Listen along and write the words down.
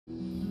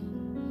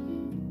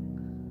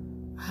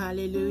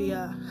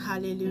Hallelujah.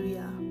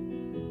 Hallelujah.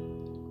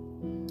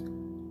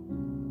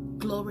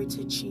 Glory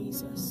to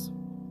Jesus.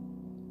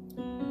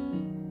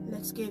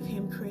 Let's give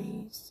him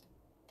praise.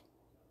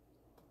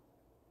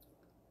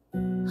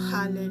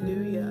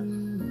 Hallelujah.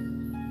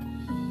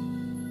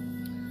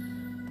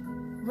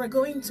 We're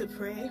going to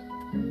pray,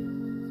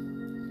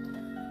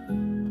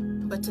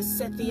 but to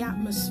set the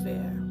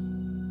atmosphere,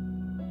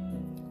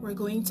 we're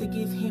going to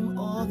give him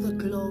all the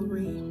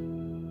glory.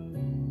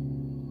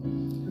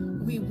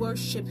 We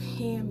worship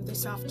him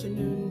this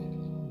afternoon,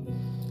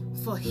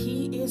 for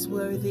he is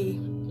worthy,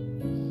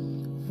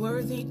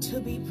 worthy to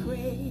be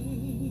praised.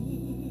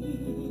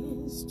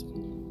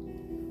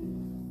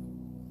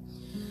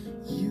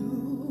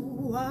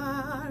 You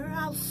are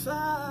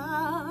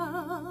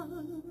Alpha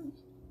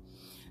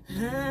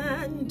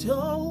and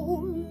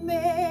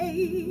Omega.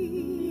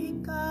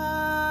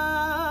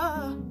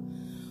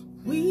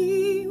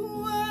 We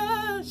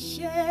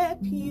worship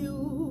you,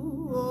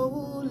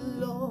 O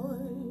Lord.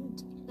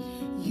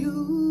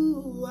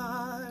 You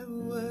are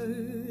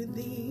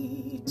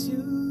worthy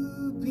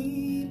to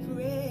be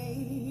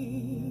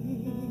praised.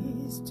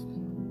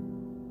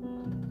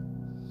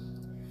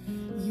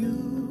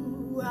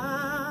 You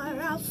are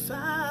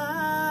Alpha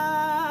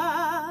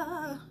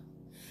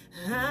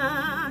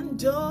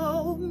and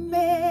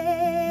Omega.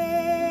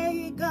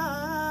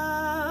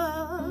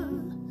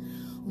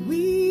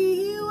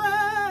 We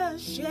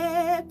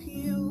worship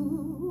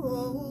you,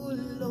 O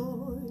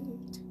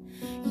Lord.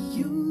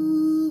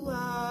 You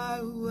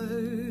are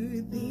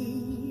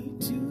worthy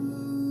to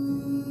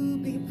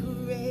be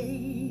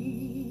praised.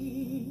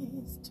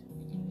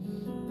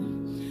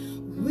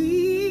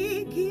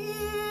 We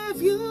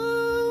give you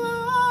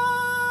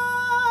all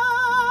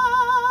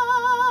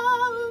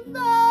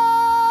the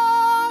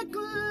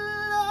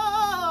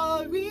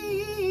glory.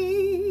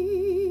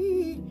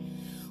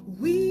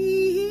 We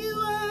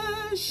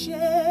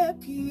worship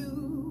you,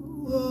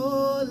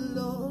 O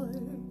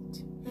Lord.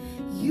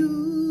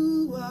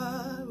 You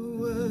are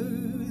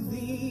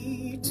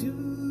worthy to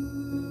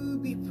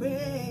be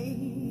praised.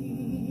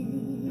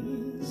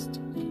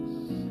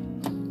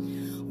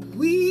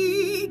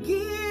 We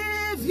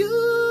give you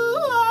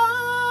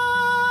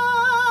all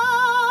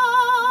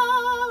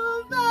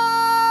the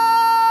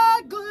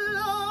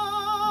glory.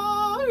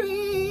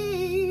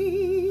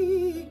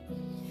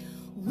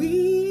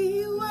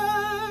 We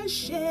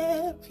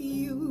worship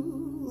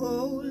you,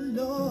 O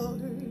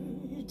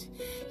Lord.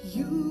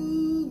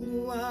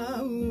 You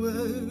are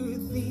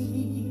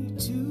worthy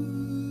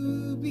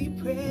to be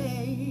praised.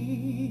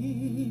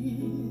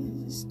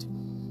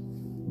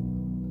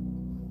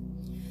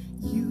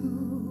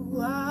 You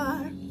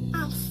are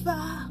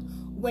Alpha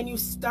when you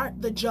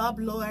start the job,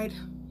 Lord.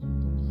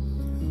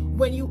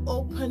 When you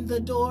open the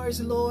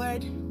doors,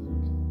 Lord.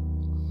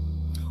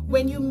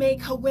 When you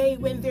make a way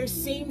when there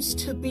seems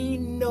to be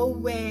no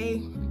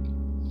way.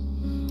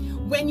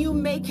 When you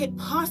make it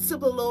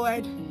possible,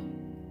 Lord.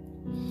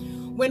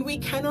 When we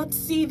cannot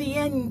see the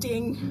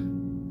ending.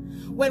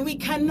 When we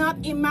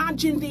cannot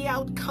imagine the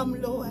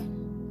outcome, Lord.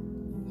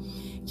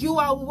 You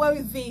are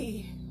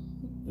worthy.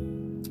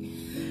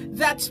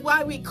 That's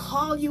why we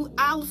call you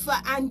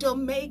Alpha and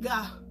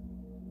Omega.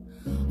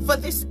 For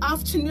this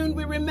afternoon,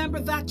 we remember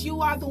that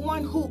you are the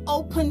one who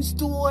opens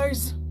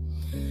doors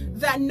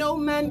that no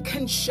man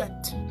can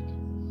shut.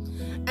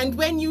 And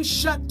when you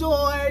shut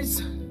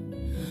doors,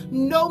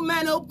 no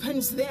man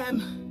opens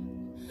them.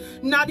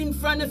 Not in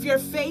front of your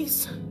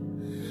face,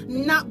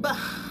 not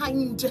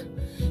behind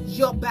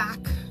your back.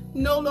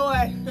 No,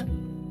 Lord.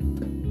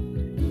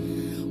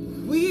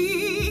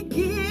 We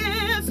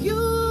give you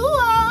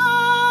all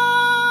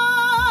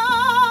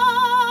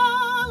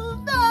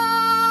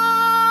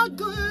the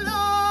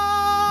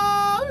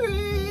glory.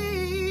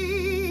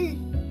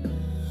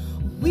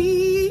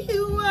 We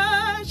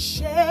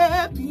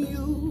worship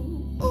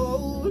you,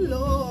 oh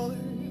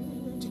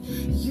Lord.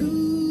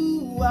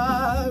 You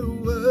are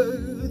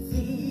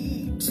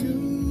worthy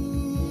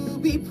to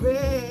be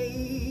praised.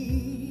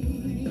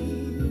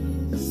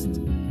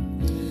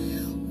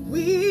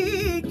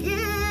 We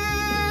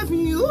give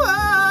you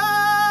all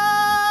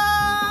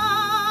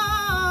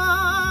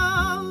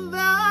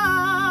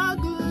the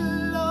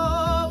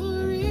glory.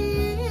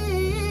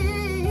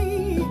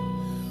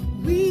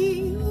 We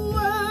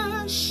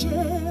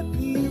worship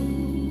you.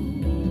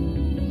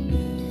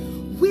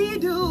 We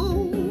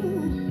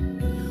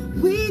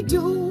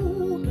do.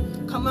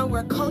 Come on,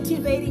 we're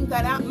cultivating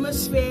that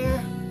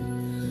atmosphere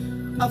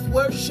of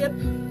worship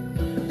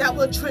that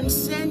will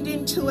transcend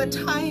into a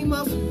time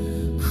of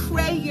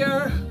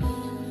prayer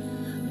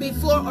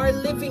before our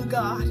living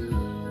God,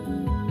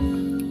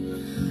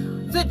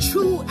 the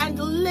true and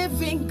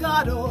living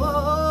God.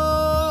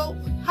 Oh,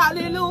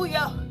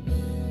 hallelujah.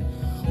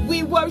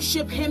 We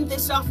worship him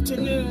this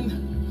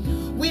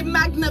afternoon. We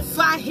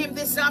magnify him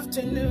this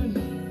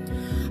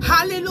afternoon.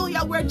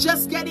 Hallelujah. We're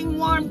just getting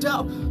warmed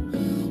up.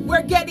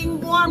 We're getting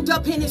warmed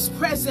up in his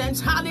presence.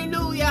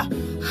 Hallelujah.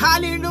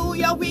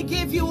 Hallelujah. We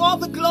give you all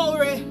the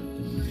glory.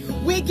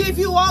 We give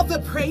you all the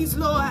praise,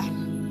 Lord.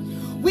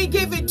 We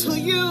give it to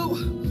you.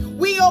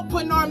 We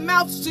open our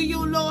mouths to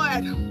you,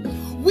 Lord.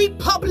 We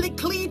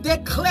publicly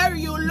declare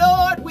you,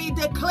 Lord. We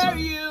declare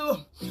you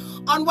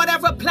on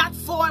whatever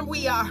platform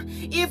we are.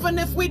 Even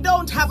if we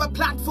don't have a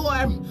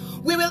platform,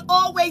 we will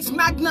always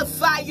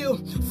magnify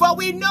you, for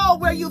we know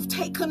where you've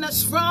taken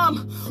us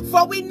from,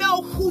 for we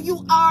know who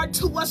you are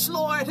to us,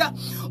 Lord.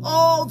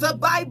 Oh, the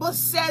Bible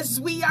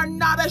says we are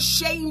not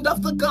ashamed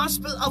of the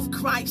gospel of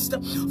Christ,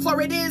 for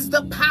it is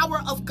the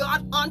power of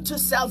God unto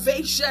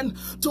salvation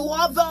to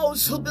all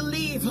those who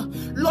believe.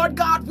 Lord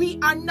God, we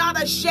are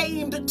not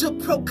ashamed to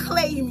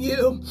proclaim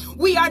you.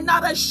 We are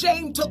not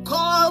ashamed to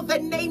call the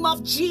name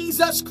of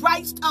Jesus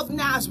Christ of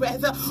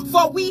Nazareth,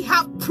 for we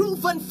have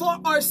proven for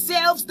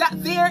ourselves that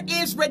there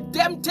is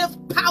redemptive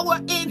power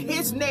in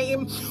his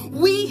name.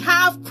 We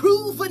have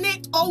proven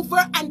it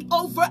over and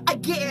over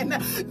again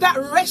that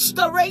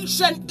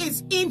restoration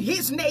is in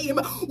his name.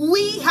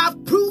 We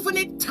have proven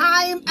it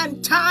time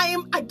and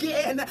time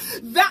again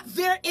that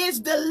there is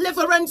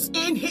deliverance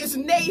in his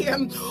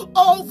name.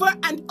 Over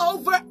and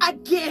over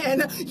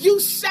again, you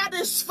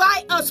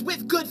satisfy us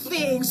with good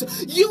things.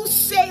 You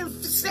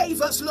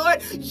save us,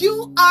 Lord.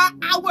 You are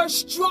our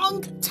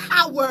strong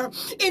tower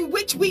in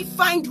which we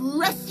find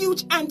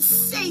refuge and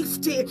safety.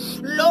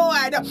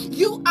 Lord,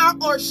 you are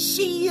our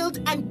shield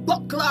and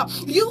buckler.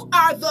 You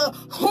are the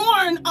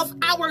horn of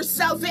our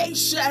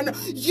salvation.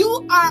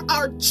 You are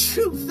our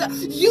truth.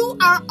 You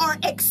are our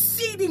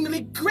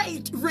exceedingly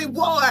great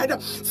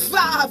reward.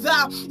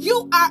 Father,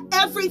 you are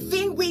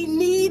everything we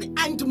need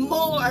and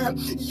more.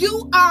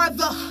 You are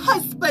the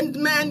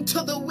husbandman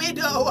to the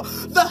widow,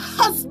 the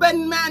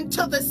husbandman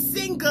to the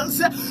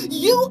singles.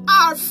 You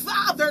are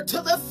father to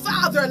the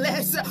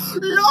fatherless.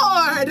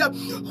 Lord,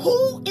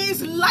 who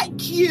is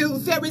like you?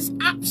 There is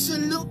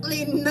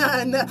absolutely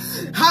none.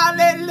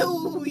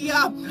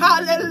 Hallelujah.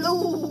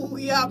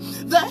 Hallelujah.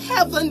 The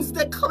heavens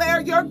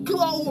declare your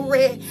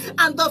glory,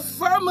 and the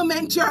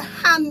firmament your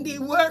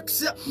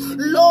handiworks.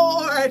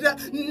 Lord,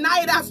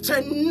 night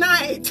after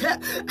night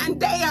and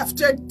day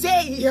after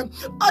day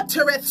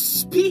uttereth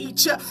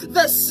speech.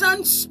 The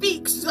sun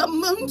speaks, the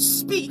moon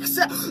speaks,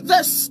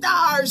 the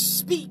stars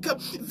speak.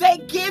 They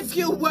give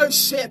you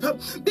worship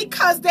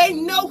because they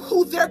know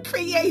who their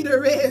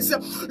creator is.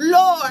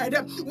 Lord,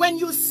 when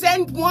you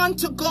send one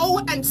to go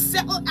and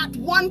settle at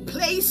one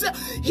place,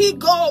 he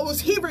goes,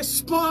 he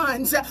responds.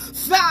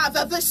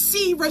 Father, the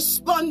sea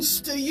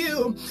responds to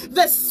you.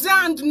 The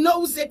sand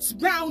knows its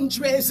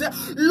boundaries.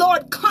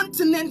 Lord,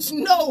 continents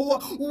know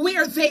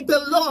where they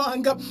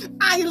belong.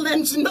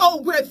 Islands know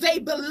where they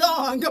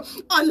belong.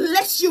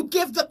 Unless you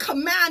give the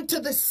command to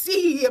the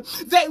sea,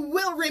 they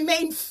will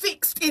remain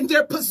fixed in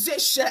their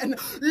position.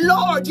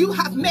 Lord, you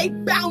have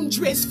made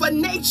boundaries for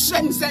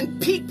nations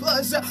and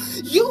peoples.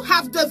 You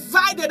have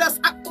divided us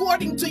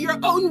according to your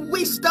own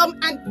wisdom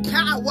and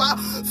power.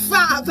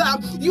 Father,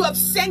 you have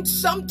sent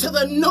some to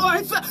the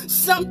north,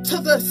 some to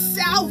the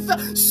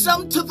south,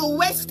 some to the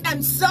west,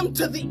 and some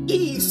to the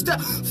east.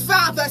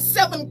 Father,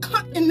 7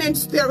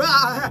 continents there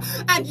are,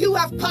 and you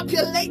have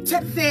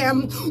populated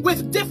them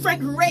with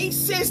different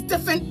races,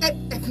 different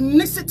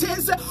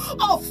ethnicities.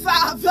 Oh,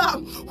 Father,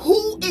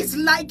 who is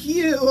like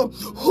you?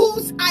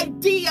 Whose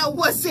idea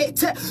was it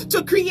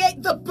to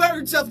create the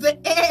birds of the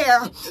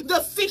air,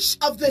 the fish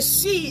of the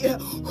sea?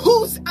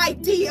 Whose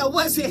idea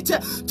was it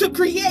to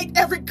create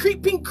every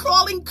creeping,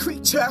 crawling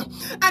creature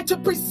and to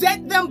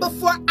present them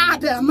before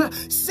Adam,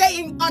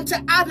 saying unto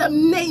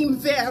Adam, name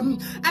them?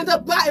 And the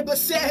Bible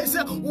says,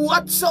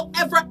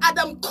 whatsoever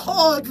Adam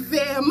called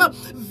them,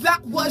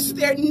 that was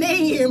their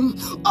name.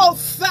 Oh,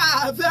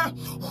 Father,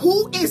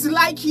 who is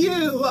like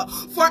you?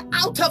 For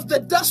out of the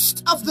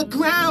dust of the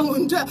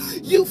ground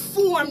you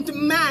formed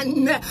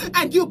man,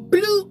 and you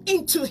blew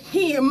into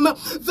him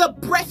the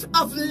breath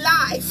of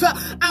life.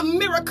 A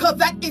miracle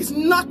that is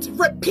not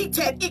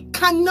repeated. It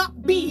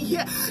cannot be.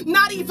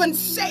 Not even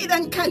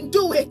Satan can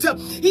do it.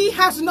 He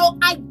has no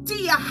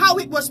idea how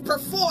it was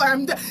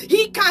performed.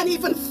 He can't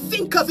even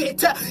think of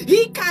it.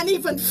 He can't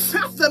even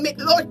fathom it,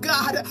 Lord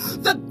God.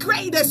 The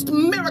greatest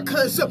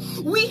miracles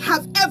we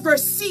have ever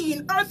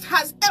seen, earth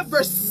has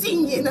ever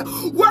seen,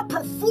 were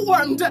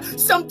performed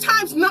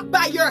sometimes not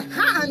by your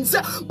hands,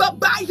 but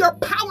by your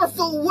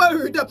powerful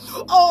word.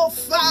 Oh,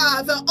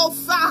 Father,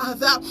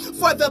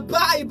 for the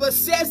Bible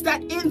says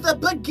that in the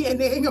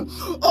beginning,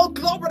 oh,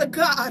 glory to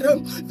God,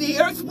 the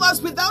earth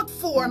was without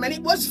form and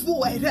it was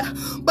void.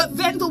 But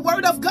then the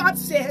word of God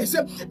says,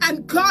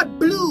 and God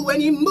blew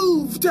and he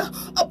moved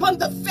upon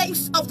the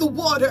face of the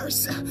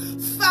waters.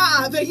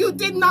 Father, you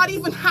did not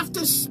even have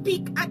to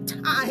speak at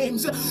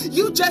times.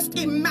 You just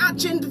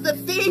imagined the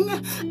thing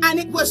and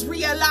it was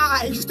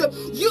realized.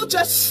 You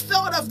just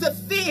thought of the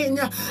thing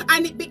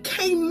and it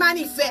became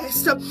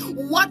manifest.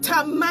 What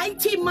a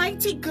mighty,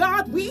 mighty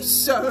God we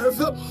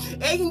serve.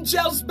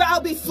 Angels bow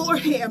before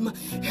him.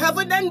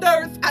 Heaven and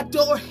earth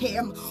adore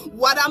him.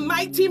 What a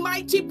mighty,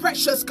 mighty,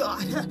 precious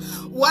God.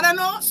 What an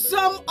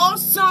awesome,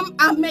 awesome,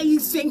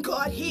 amazing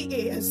God he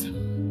is.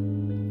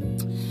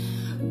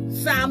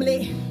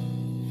 Family,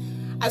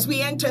 as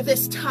we enter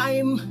this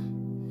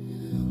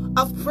time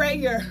of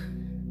prayer,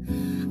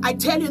 I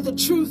tell you the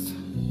truth,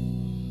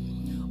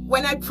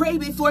 When I pray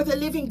before the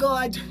living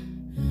God,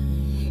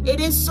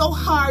 it is so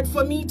hard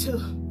for me to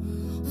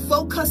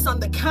focus on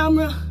the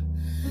camera,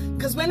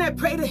 because when I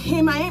pray to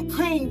him, I ain't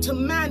praying to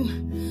man.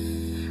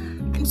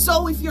 And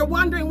so if you're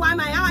wondering why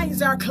my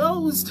eyes are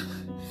closed,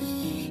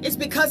 it's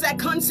because I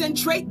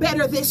concentrate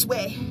better this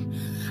way.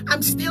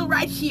 I'm still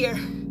right here.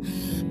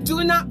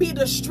 Do not be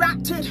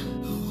distracted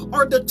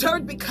or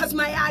deterred because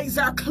my eyes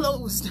are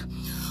closed.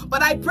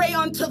 But I pray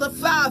unto the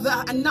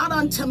Father and not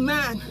unto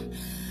man.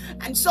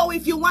 And so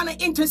if you want to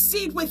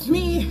intercede with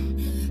me,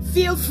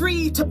 feel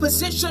free to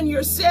position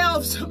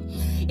yourselves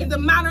in the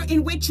manner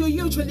in which you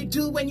usually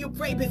do when you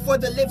pray before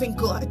the living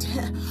God.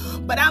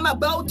 But I'm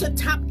about to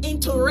tap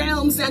into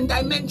realms and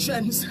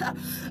dimensions.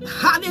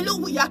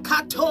 Hallelujah.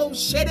 Kato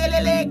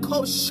shedelele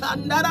ko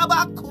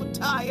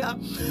shandarabakutaya.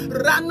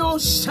 Rano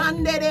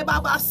shandere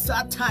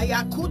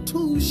babasataya.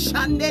 Kutu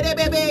shandere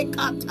bebe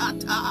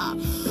katata.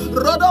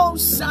 Rodo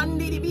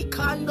sandiri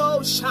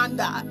bikando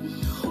shanda.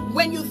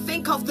 When you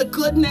think of the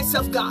goodness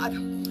of God,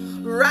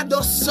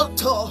 Rado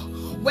Soto,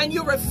 when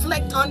you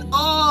reflect on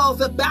all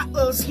the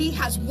battles he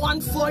has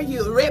won for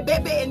you,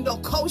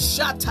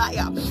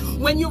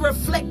 when you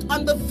reflect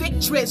on the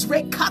victories,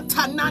 when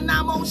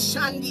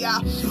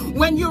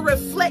you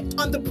reflect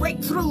on the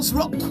breakthroughs,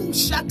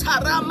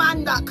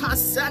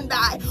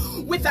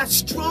 with a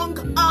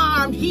strong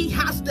arm he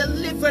has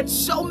delivered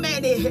so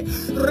many.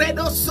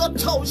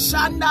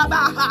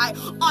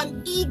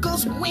 On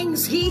eagle's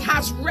wings he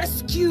has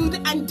rescued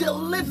and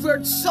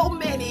delivered so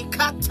many.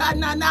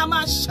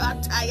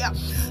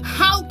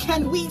 How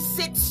can we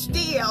sit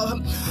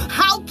still?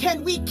 How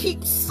can we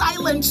keep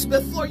silence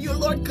before you,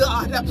 Lord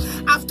God,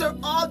 after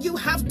all you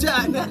have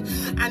done?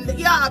 And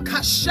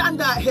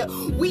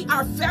we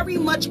are very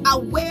much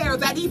aware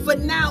that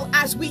even now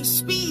as we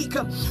speak,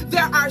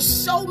 there are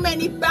so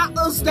many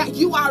battles that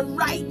you are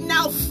right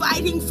now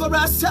fighting for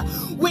us,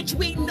 which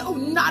we know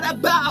not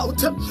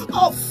about.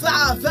 Oh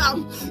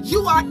Father,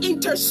 you are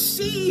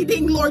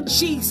interceding, Lord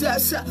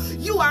Jesus.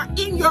 You are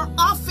in your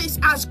office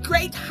as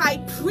great high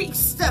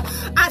priest,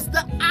 as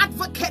the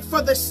advocate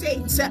for the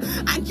saints,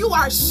 and you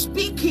are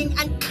speaking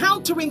and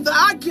countering the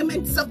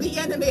arguments of the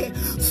enemy.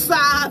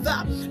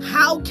 Father,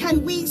 how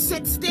can we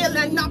sit still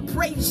and not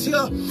praise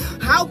you?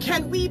 How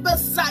can we be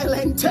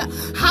silent?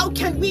 How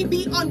can we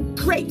be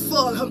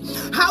ungrateful?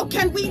 How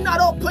can we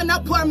not open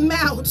up our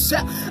mouths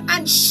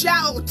and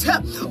shout,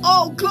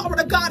 oh glory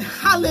to God,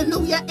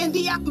 hallelujah, in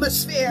the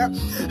atmosphere?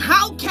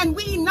 How can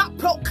we not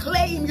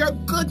proclaim your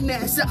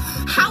goodness?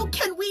 How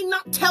can we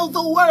not tell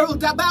the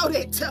world about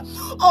it?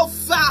 Oh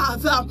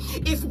Father,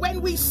 if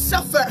when we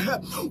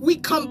suffer, we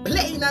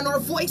complain and our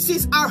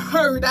voices are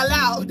heard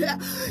aloud.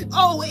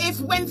 Oh, if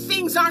when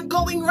things aren't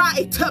going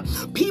right,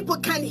 people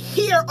can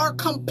hear our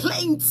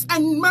complaints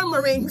and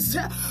murmurings.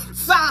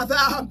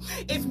 Father,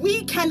 if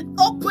we can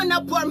open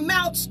up our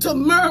mouths to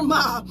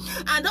murmur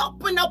and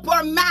open up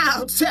our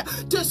mouths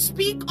to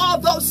speak all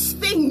those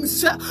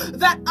things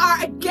that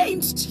are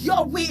against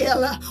your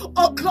will,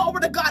 oh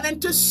glory to God,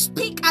 and to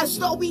speak as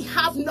though we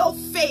have no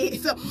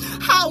faith,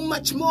 how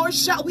much more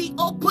shall we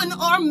open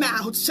our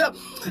mouths,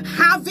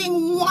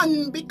 having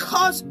won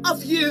because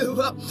of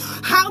you?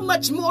 How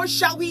much more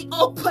shall we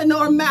open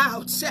our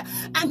mouths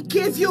and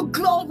give you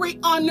glory,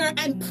 honor,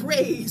 and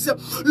praise?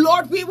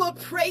 Lord, we will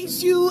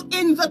praise you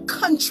in the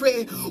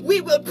country.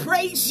 We will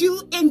praise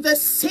you in the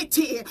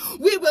city.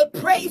 We will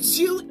praise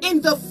you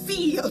in the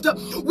field.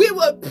 We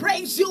will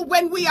praise you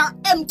when we are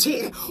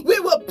empty. We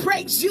will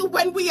praise you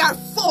when we are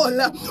full.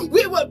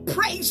 We will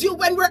praise you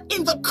when we're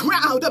in the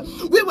crowd.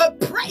 We will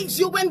praise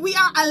you when we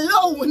are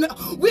alone.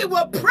 We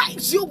will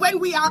praise you when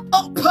we are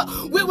up.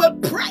 We will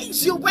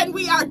praise you when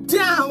we are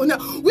down.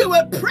 We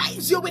will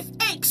praise you with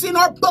aches in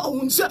our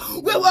bones.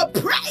 We will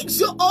praise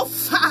you, oh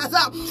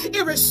Father,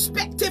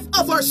 irrespective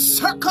of our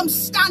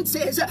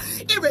circumstances,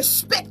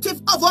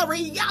 irrespective of our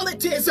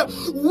realities.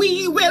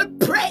 We will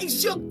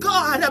praise you,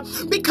 God,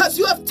 because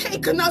you have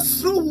taken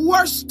us through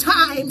worse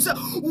times.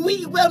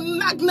 We will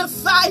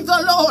magnify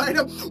the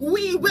Lord.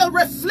 We will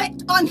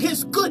reflect on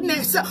his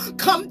goodness.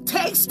 Come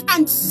taste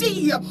and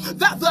see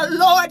that the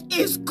Lord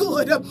is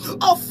good.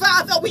 Oh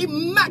Father, we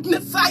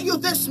magnify you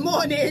this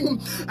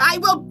morning. I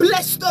will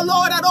bless the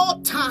Lord at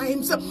all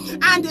times,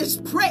 and his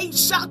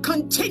praise shall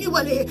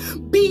continually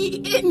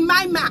be in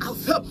my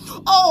mouth.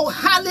 Oh,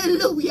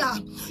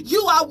 hallelujah.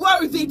 You are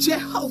worthy,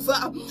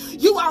 Jehovah.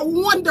 You are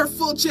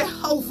wonderful,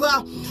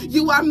 Jehovah.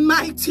 You are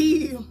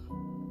mighty.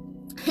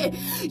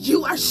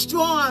 You are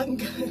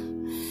strong.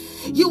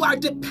 You are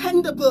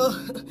dependable.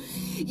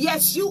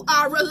 Yes, you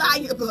are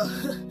reliable.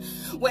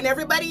 When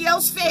everybody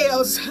else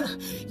fails,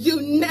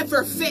 you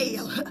never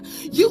fail.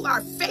 You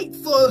are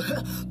faithful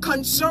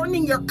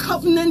concerning your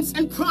covenants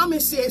and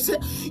promises.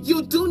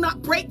 You do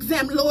not break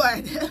them,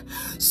 Lord.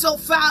 So,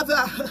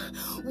 Father,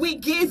 We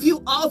give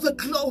you all the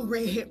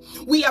glory.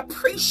 We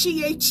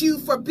appreciate you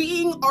for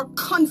being our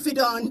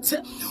confidant.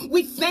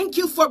 We thank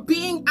you for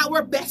being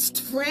our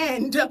best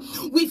friend.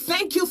 We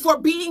thank you for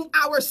being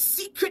our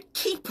secret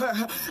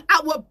keeper,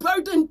 our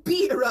burden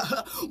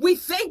bearer. We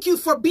thank you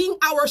for being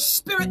our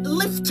spirit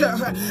lifter,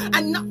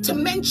 and not to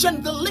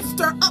mention the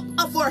lifter up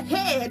of our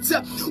heads.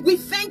 We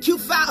thank you,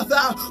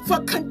 Father, for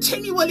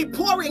continually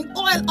pouring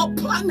oil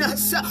upon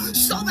us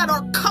so that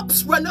our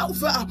cups run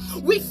over.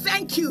 We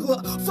thank you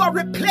for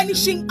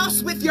replenishing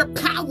us with your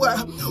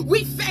power.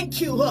 We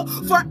thank you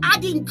for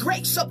adding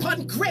grace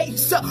upon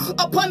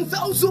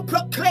those who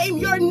proclaim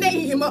your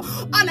name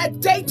on a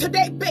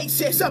day-to-day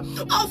basis.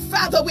 Oh,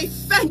 Father, we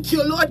thank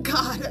you, Lord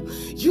God.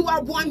 You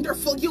are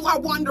wonderful. You are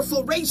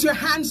wonderful. Raise your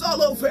hands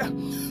all over.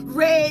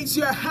 Raise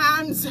your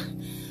hands.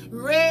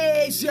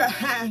 Raise your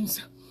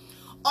hands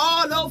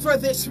all over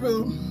this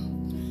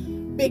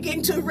room.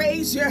 Begin to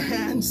raise your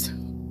hands.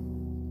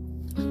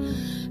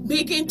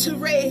 Begin to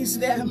raise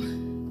them.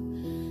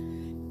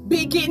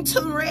 Begin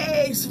to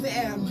raise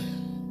them.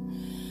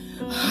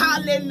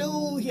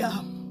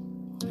 Hallelujah.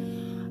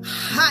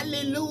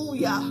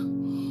 Hallelujah.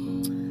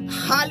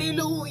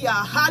 Hallelujah.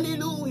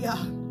 Hallelujah.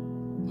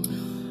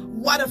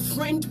 What a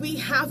friend we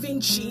have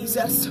in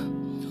Jesus.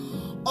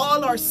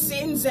 All our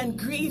sins and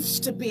griefs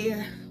to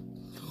bear.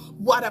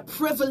 What a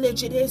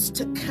privilege it is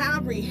to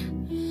carry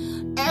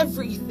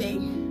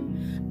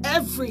everything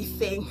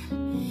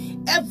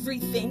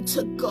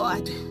to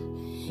God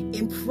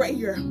in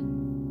prayer.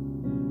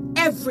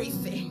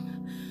 Everything.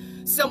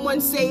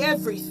 Someone say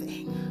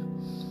everything.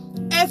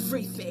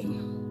 Everything.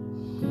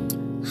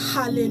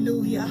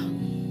 Hallelujah.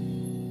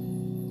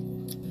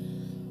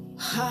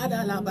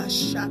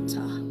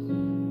 Hadalabashata.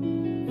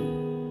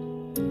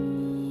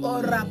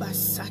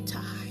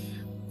 Orabasatai.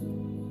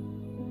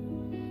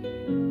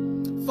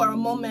 For a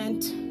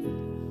moment,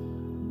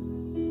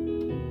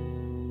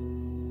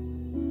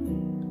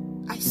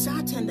 I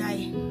sat and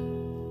I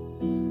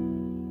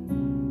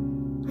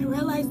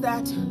realized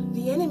that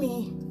the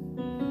enemy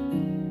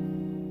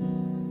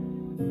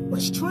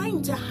was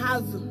trying to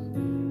have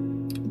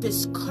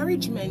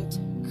discouragement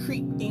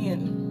creep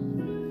in.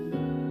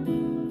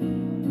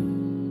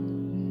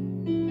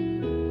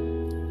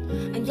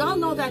 And y'all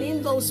know that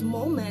in those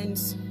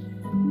moments,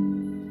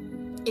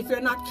 if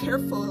you're not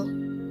careful,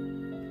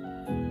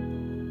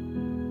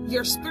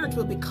 your spirit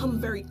will become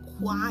very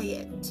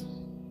quiet.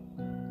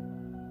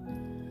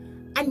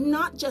 And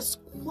not just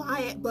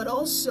quiet, but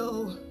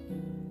also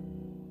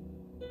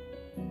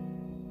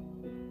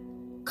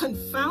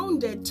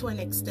confounded to an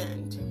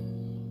extent.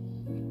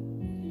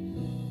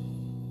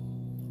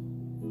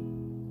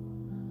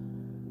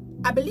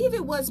 I believe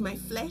it was my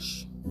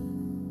flesh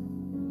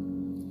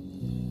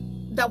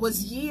that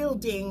was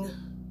yielding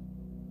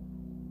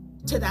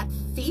to that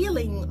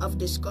feeling of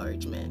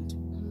discouragement.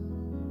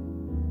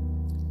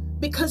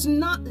 Because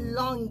not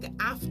long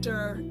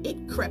after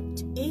it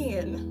crept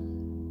in,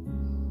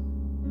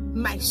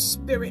 my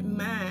spirit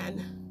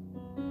man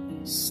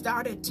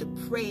started to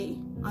pray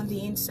on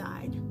the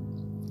inside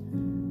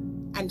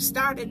and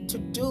started to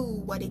do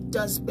what it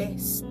does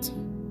best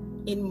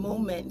in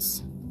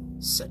moments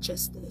such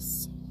as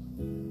this.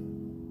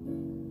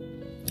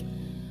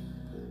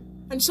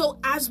 And so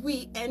as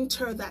we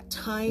enter that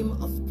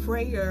time of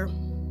prayer,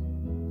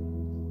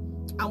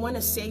 I want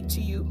to say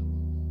to you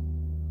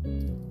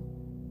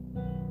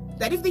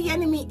that if the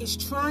enemy is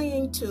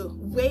trying to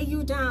weigh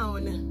you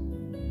down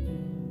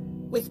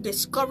with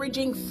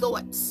discouraging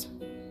thoughts,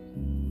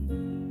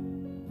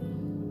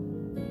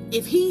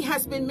 if he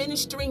has been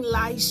ministering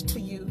lies to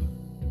you,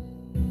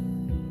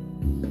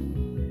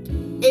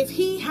 if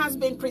he has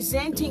been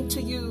presenting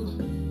to you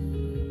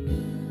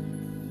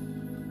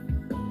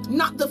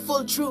not the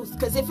full truth,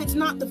 because if it's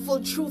not the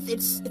full truth,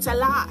 it's a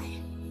lie,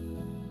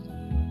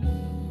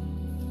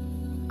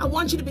 I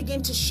want you to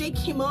begin to shake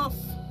him off.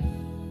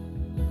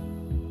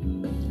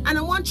 And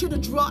I want you to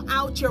draw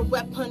out your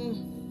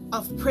weapon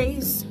of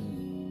praise,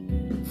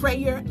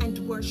 prayer, and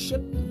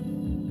worship,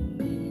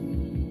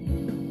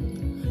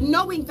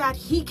 knowing that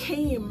he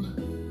came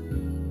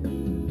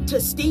to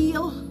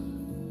steal,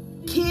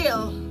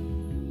 kill,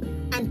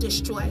 and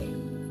destroy.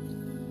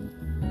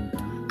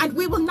 And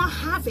we will not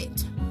have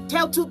it.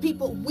 Tell two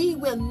people, we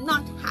will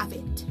not have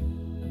it.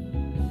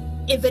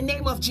 In the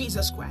name of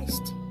Jesus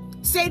Christ.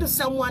 Say to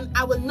someone,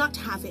 I will not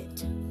have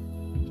it.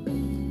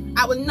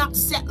 I will not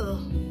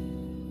settle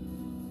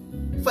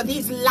for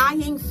these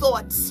lying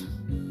thoughts.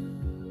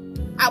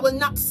 I will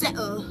not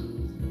settle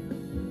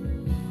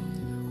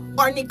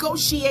or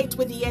negotiate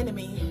with the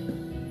enemy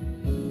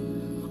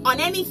on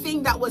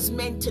anything that was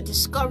meant to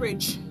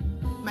discourage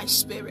my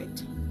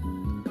spirit.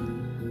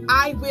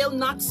 I will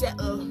not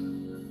settle.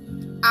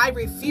 I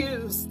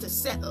refuse to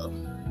settle.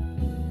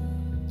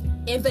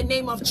 In the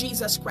name of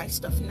Jesus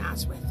Christ of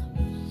Nazareth.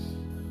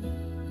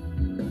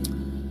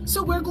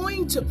 So we're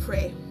going to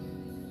pray.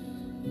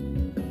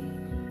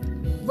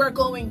 We're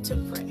going to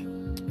pray.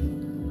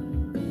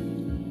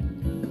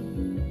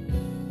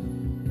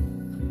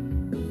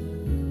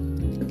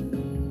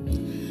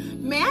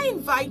 May I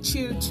invite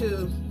you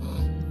to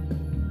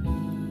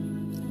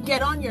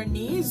get on your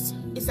knees.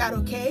 Is that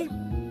okay?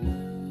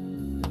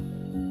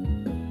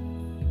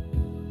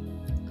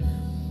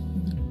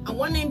 I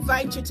want to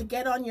invite you to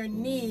get on your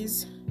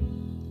knees.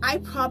 I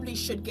probably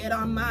should get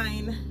on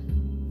mine.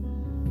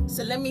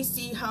 So let me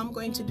see how I'm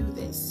going to do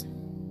this.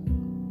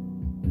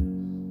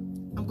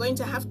 I'm going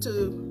to have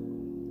to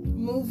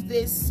move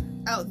this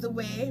out the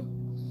way,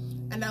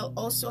 and I'll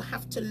also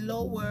have to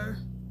lower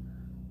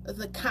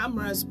the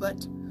cameras,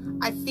 but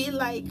I feel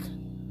like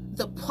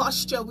the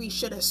posture we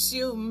should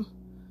assume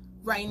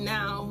right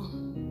now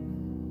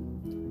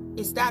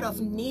is that of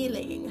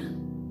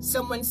kneeling.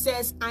 Someone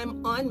says,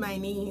 I'm on my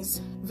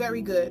knees.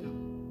 Very good.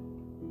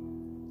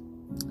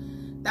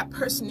 That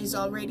person is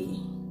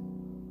already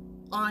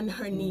on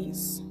her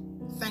knees.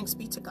 Thanks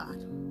be to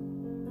God.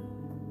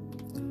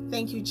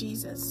 Thank you,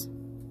 Jesus.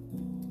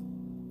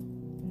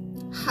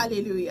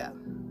 Hallelujah.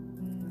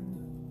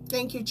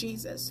 Thank you,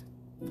 Jesus.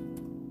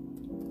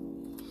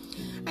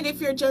 And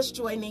if you're just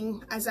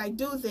joining as I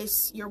do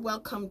this, you're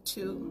welcome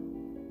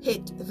to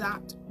hit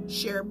that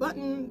share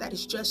button that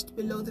is just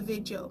below the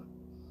video.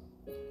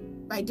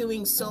 By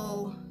doing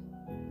so,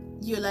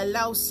 you'll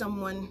allow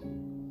someone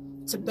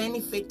to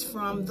benefit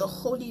from the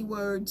holy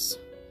words,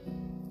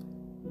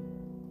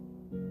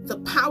 the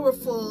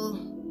powerful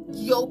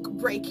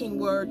yoke-breaking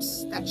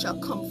words that shall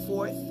come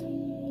forth,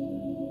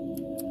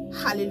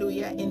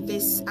 hallelujah, in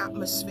this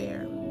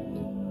atmosphere.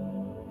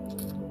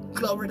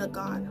 Glory to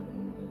God.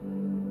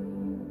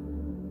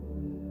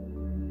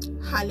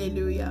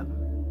 Hallelujah.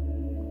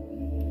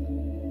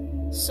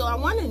 So I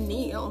want to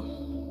kneel,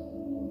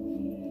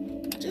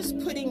 just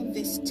putting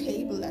this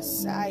table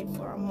aside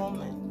for a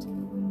moment.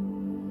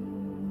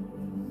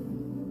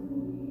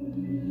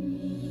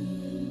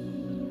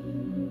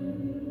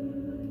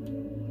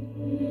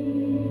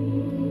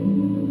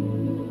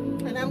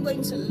 And I'm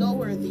going to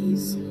lower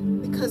these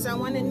because I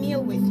want to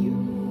kneel with you.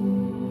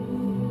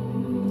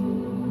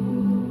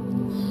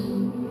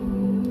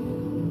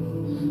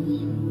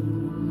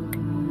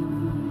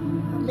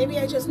 Maybe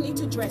I just need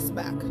to dress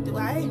back. Do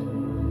I?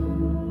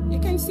 You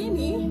can see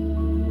me.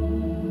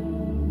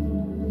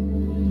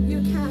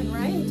 You can,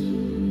 right?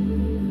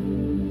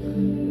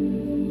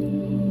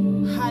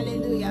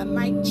 Hallelujah.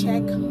 Mic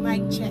check,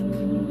 mic check.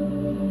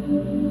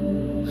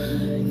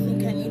 I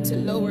think I need to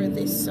lower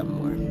this some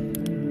more.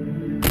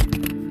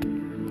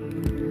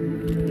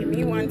 Give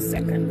me 1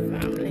 second,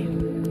 family.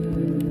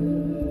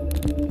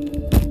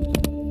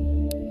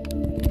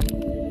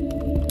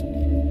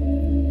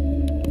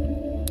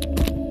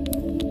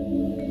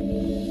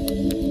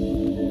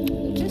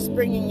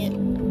 Bringing it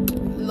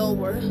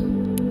lower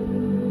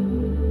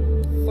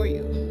for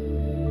you.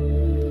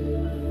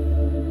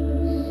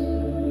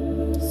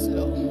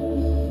 Slow.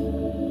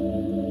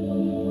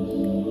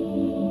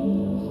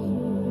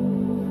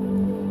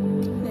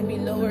 Let me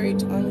lower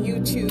it on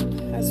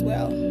YouTube as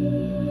well.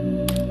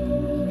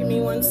 Give me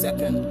 1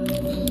 second.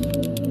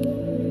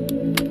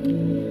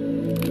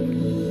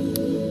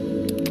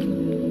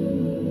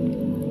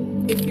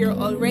 If you're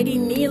already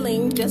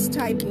kneeling, just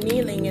type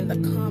kneeling in the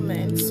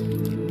comments.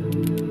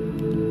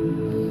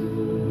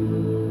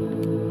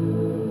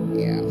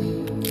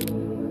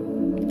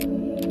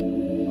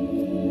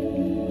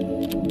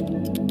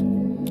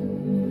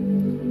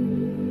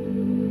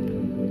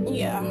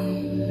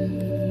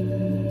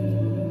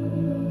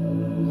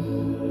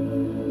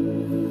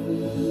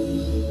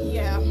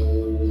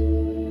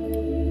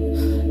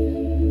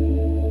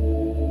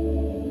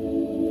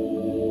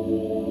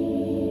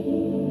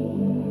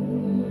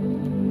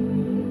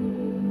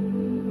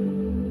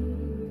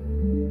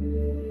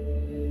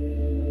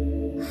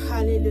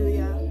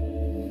 Hallelujah.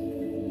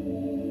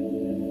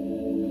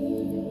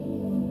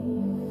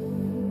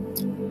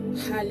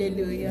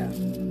 Hallelujah.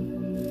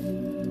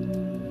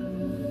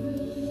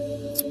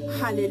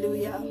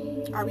 Hallelujah.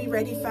 Are we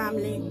ready,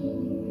 family?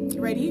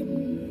 Ready?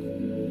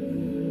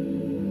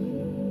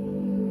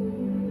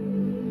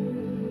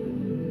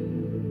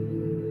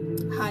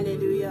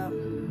 Hallelujah.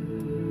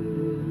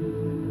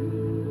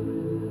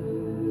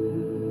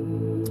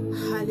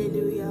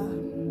 Hallelujah.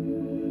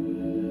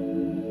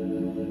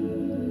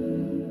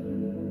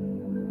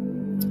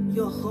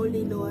 You're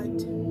holy,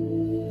 Lord.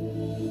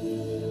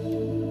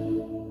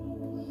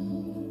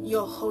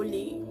 You're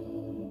holy.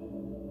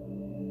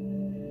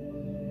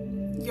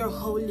 You're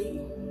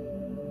holy.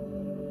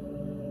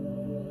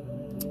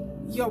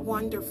 You're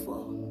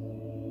wonderful.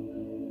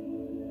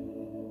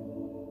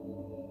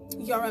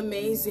 You're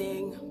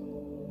amazing.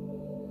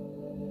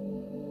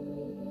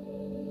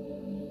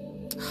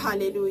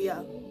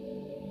 Hallelujah.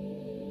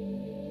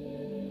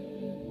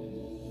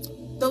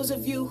 Those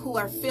of you who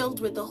are filled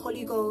with the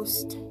Holy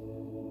Ghost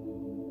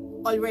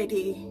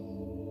already,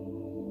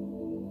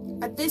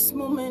 at this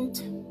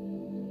moment,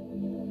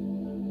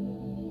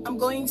 I'm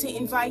going to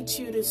invite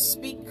you to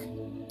speak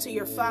to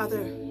your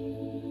Father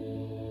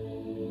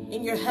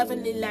in your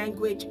heavenly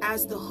language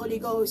as the Holy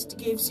Ghost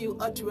gives you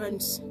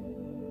utterance.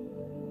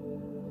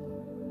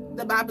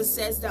 The Bible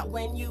says that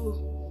when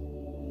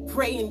you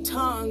pray in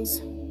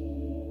tongues,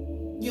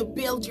 you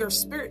build your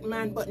spirit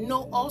man, but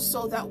know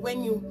also that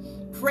when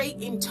you pray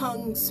in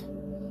tongues,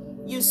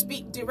 You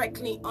speak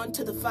directly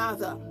unto the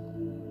Father.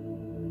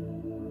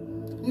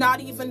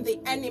 Not even the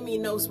enemy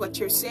knows what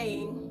you're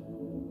saying.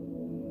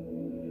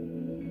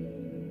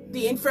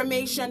 The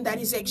information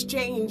that is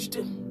exchanged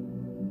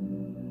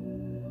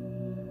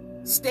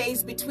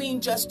stays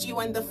between just you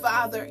and the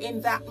Father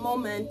in that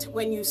moment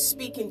when you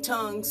speak in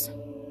tongues.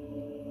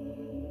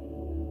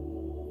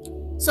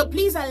 So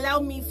please allow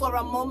me for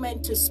a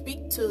moment to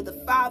speak to the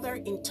Father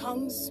in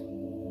tongues.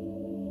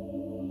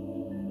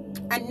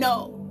 And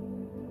no,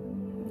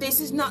 this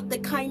is not the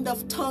kind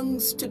of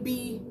tongues to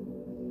be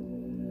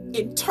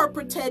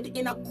interpreted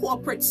in a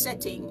corporate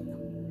setting.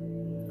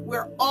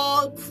 We're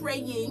all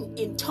praying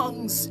in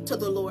tongues to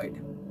the Lord.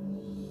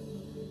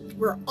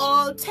 We're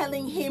all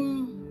telling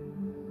him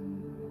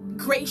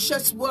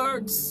gracious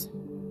words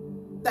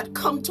that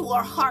come to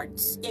our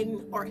hearts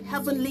in our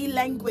heavenly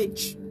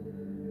language.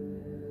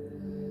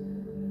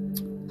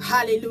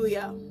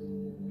 Hallelujah.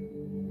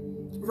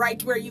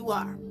 Right where you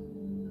are,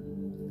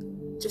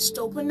 just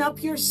open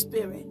up your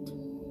spirit.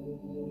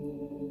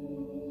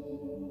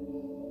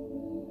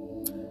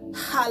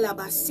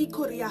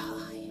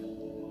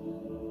 Halabasikoriahai.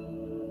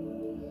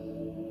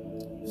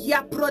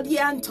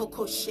 Yaprodianto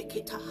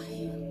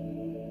koshekitai.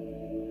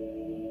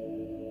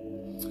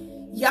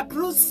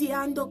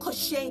 Yaprusiando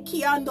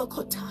koshekiando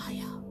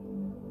kotaya.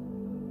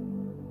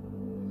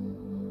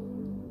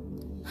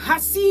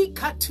 Hasi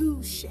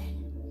katushe.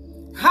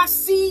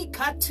 Hasi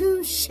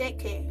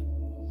katusheke.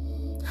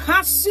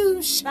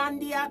 Hasu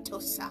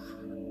shandiatosa.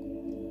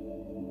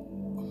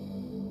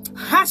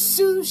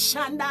 Hasu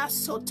shanda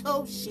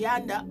soto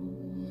shianda.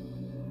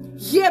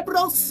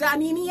 Yebro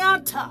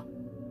saniniata.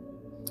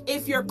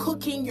 If you're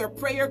cooking, you're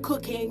prayer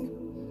cooking.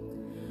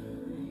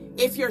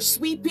 If you're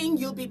sweeping,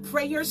 you'll be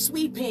prayer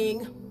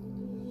sweeping.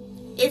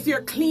 If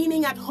you're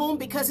cleaning at home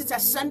because it's a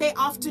Sunday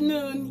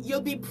afternoon,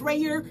 you'll be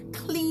prayer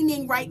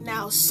cleaning right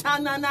now.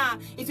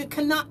 Sanana. If you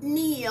cannot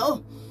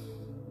kneel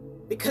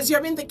because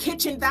you're in the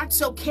kitchen,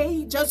 that's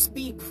okay. Just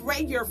be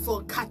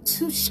prayerful.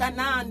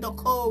 Katushanando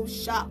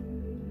kosha.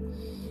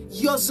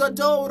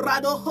 Yozodo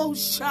radoho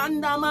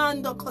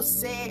shandamando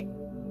kose.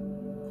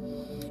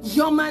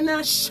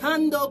 Yomana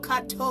shando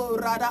kato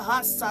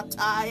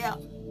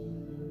radahasataya.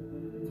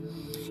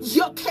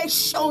 Yoke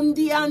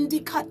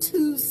shondiandi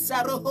katu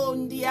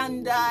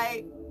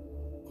sarohondiandai.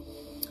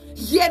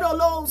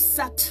 Yerolo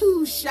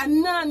satu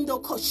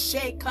shanando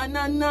koshe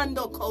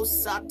kananando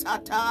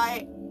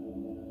kosatatai.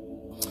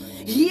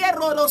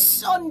 Yerolo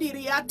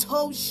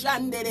sondiriato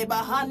shandere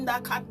bahanda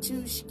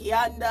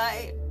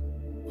katushkiandai.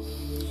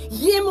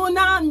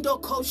 Yemonando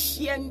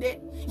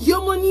koshiende.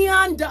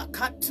 Yomonianda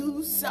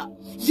katusa.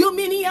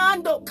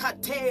 Yominiando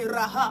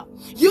kateraha.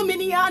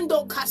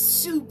 Yominiando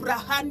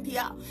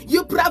kasubrahandia.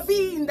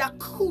 Yupravinda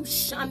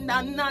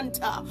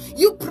kushanananta.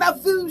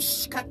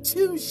 Yupravush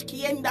katush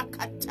kienda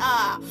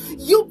kata.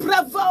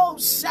 Yupravo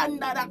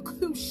sandara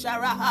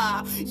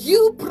kusharaha.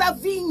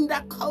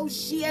 Yupravinda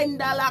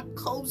koshienda la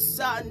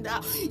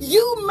kosanda.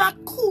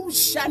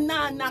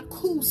 Yumakushanana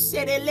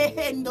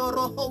kuserelehendo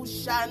roho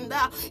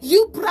shanda.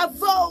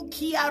 Yupravo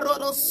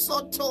kiaroro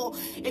soto.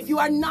 If you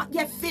are not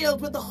yet filled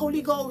with the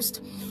Holy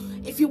Ghost,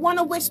 if you want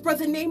to whisper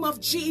the name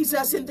of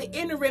Jesus in the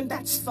interim,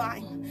 that's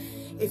fine.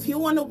 If you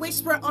want to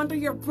whisper under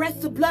your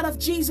breath the blood of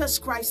Jesus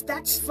Christ,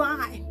 that's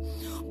fine.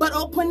 But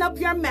open up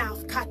your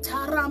mouth.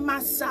 Katara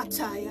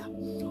masataya.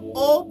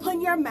 Open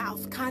your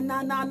mouth.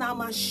 Kananana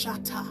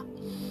mashata.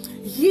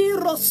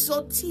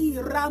 Yirosoti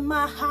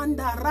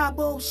ramahanda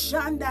rabo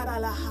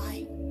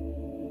shandaralahai.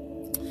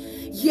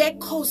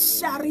 Yeko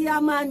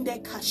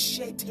sariamande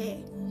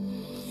kashete.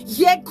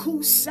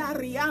 Yeku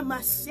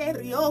sariama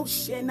serio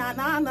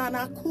shenanana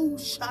na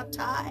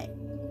kushatai.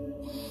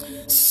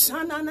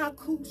 Sanana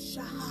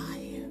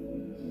kushai.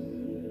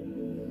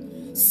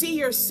 See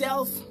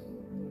yourself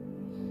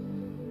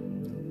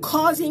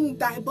causing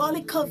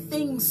diabolical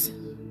things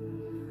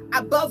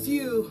above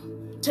you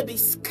to be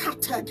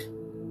scattered.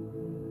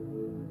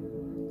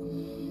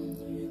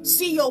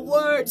 See your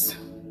words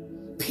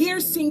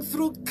piercing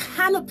through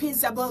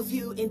canopies above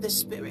you in the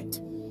spirit.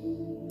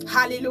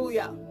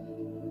 Hallelujah.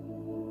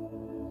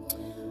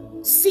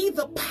 See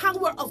the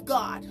power of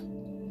God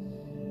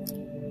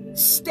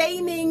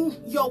staining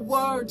your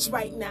words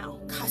right now.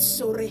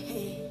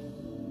 Kasorehe.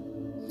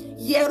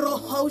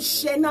 Yeroho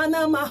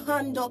shenana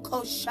mahando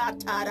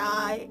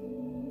koshatarai.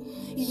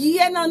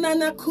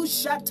 Yenanana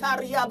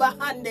kushataria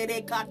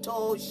bahandere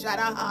kato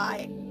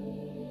sharahai.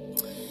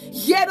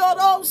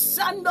 Yeroro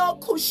sando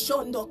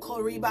kushondo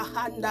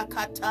koribahanda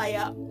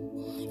kataya.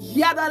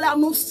 Yadala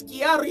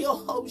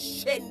muskiario ho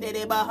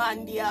shendere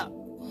bahandia.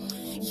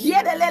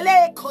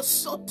 Yedelele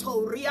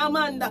kosoto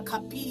riamanda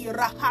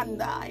kapira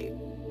handai.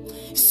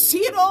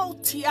 Siro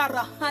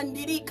tiara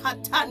handiri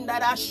katanda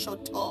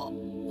rashoto.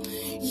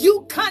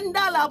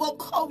 Yukandala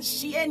boko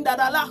shienda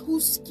la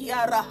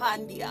huskia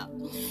rahandia.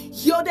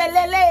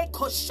 Yodelele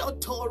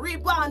koshoto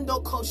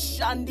ribando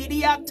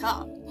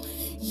koshandiriata.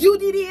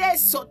 Yudirie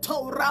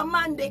soto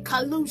ramande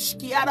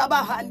kalushki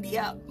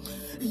arabahandia.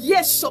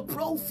 Yes,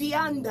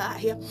 profianda,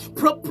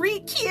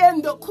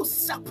 proprikiendo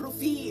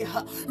kusaprofi,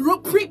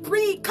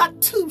 rupripri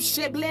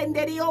katushe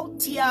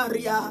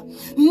blenderiotiaria,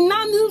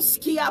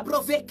 nanuskia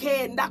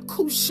brovekenda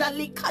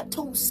kushali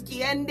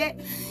katuskiende,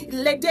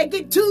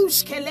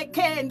 ledegitushke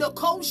lekendo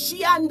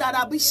koshianda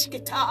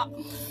rabishketa,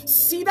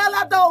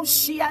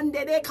 sidaladoshi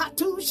de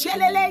katushe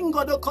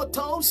lelengo do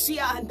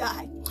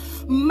kotosianda.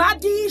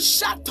 Madi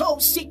shato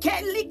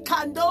sikeli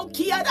kando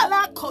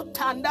kiadala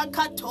kotanda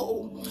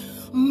kato.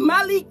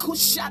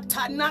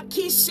 Malikushata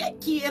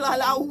nakiseki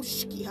la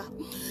uskia.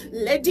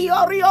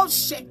 Lediorio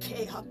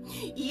shekea.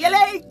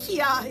 Yele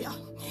kiaya.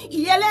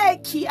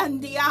 Yele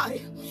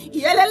kiandiai.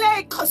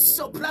 Yele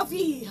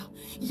kosopravia.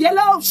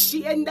 Yellow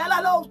she and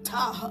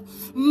Dalalota,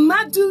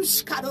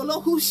 Madush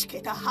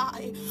Kadolohushketa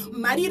high,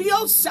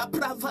 Maririosa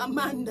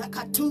Pravamanda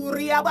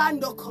Katuria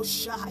Bando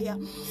Koshaya,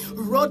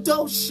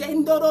 Rodo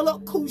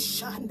Shendorolo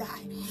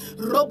Kushandai,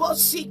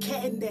 Robosi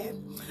Kende,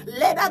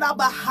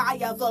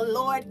 Ledabahaya, the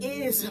Lord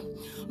is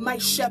my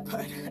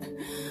shepherd,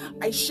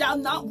 I shall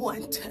not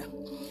want.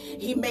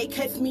 He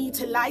maketh me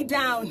to lie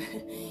down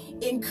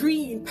in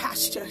green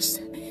pastures.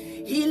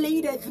 He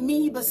leadeth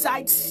me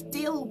beside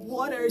still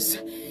waters.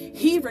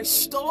 He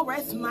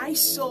restoreth my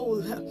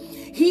soul.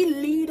 He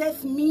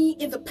leadeth me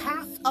in the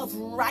path of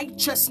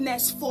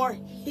righteousness for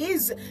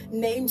his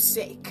name's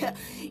sake.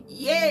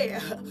 Yeah,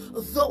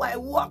 though I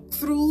walk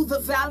through the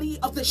valley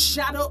of the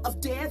shadow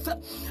of death,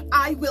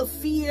 I will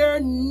fear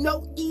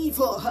no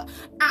evil.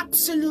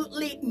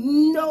 Absolutely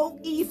no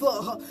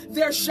evil.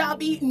 There shall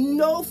be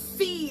no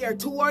fear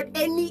toward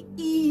any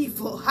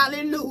evil.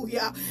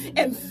 Hallelujah.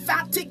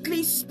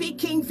 Emphatically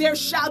speaking, there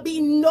shall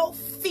be no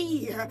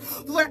fear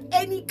for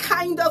any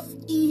kind of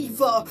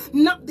evil,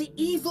 not the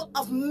evil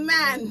of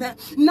man,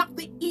 not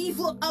the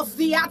evil of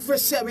the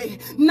adversary,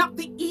 not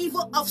the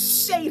evil of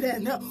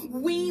Satan.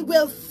 We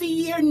will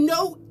fear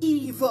no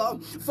evil,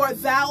 for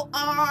thou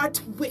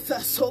art with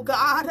us, O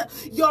God.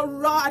 Your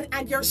rod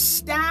and your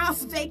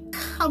staff, they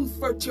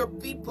comfort your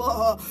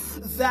people.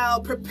 Thou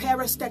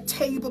preparest a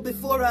table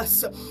before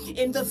us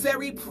in the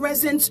very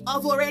presence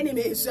of our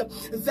enemies.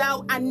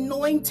 Thou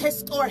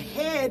anointest our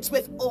heads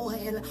with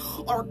oil.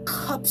 Our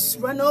cups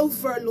run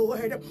over,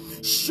 Lord.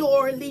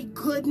 Surely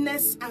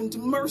goodness and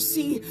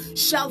mercy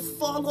shall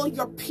follow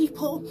your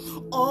people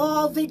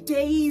all the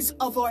days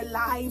of our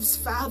lives,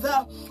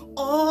 Father.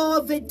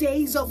 All the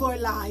days of our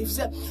lives,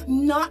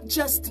 not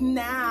just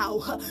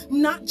now,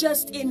 not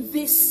just in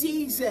this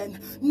season,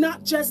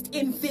 not just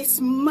in this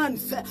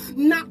month,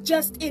 not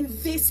just in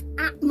this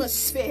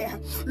atmosphere.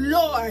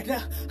 Lord,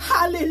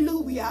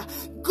 hallelujah.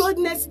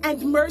 Goodness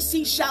and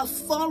mercy shall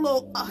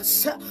follow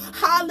us,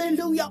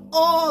 hallelujah,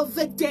 all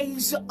the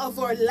days of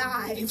our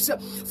lives,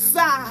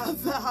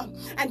 Father,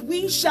 and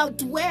we shall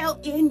dwell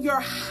in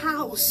your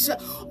house,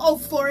 oh,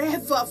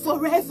 forever,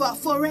 forever,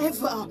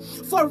 forever,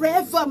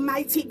 forever,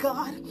 mighty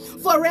God,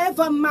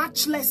 forever,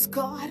 matchless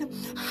God,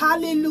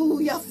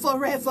 hallelujah,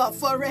 forever,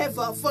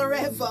 forever,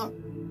 forever.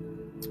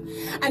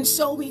 And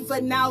so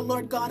even now,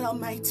 Lord God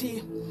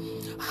Almighty,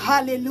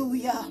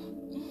 hallelujah,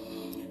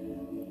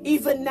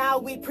 even now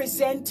we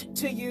present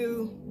to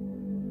you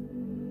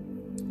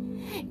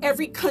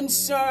every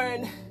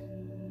concern,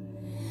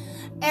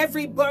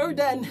 every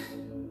burden,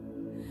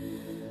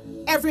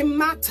 every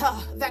matter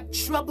that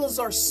troubles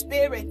our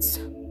spirits,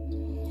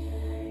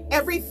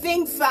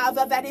 everything,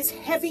 Father, that is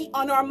heavy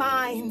on our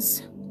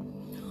minds.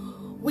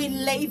 We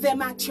lay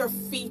them at your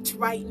feet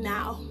right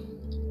now.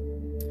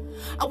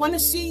 I want to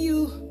see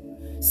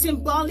you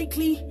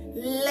symbolically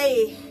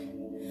lay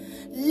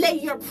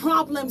your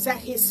problems at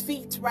his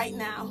feet right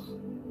now.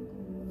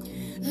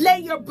 Lay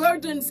your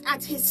burdens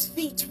at his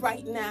feet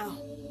right now.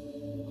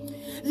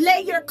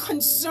 Lay your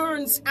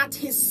concerns at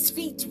his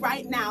feet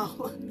right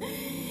now.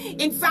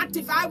 In fact,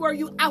 if I were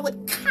you, I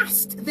would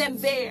cast them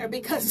there,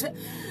 because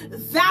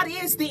that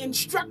is the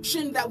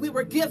instruction that we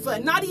were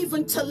given, not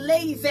even to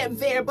lay them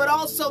there, but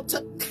also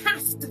to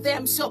cast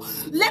them. So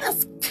let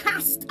us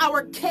cast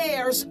our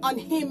cares on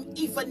him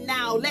even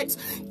now. Let's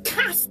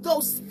cast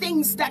those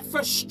things that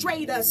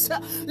frustrate us.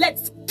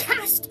 Let's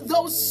cast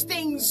those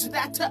things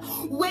that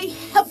weigh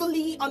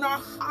heavily on our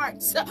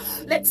hearts.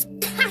 Let's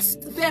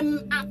cast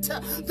them at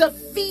the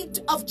feet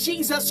of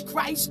Jesus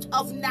Christ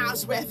of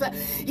Nazareth.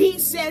 He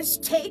says,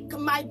 take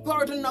my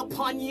burden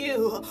upon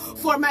you,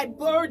 for my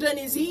burden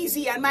is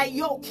easy and my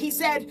yoke, he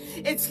said,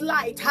 it's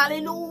light.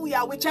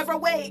 Hallelujah. Whichever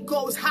way it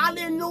goes,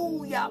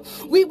 hallelujah.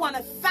 We want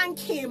to thank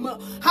him,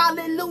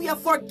 hallelujah,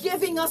 for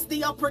giving us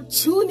the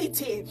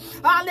opportunity,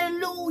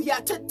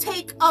 hallelujah, to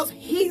take of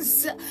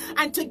his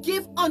and to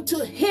give unto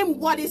him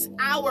what is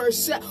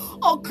ours.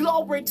 Oh,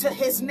 glory to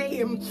his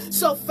name.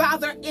 So,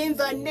 Father, in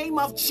the name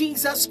of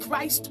Jesus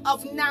Christ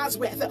of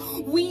Nazareth,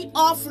 we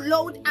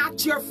offload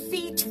at your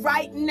feet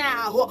right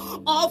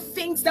now all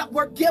things that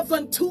were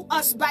given to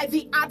us by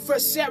the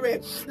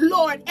adversary.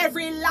 Lord,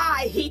 every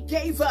lie he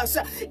gave us,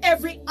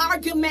 every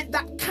argument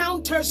that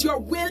counters your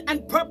will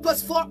and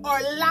purpose for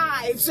our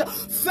lives,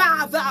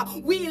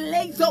 Father, we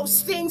lay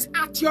those things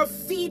at your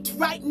feet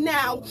right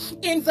now. now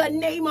in the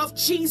name of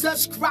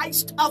Jesus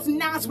Christ of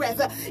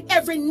Nazareth.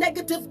 Every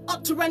negative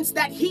utterance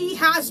that he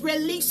has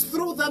released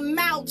through the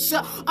mouths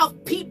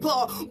of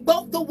people,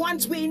 both the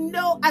ones we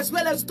know as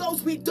well as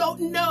those we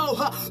don't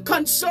know,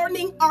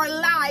 concerning our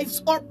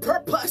lives or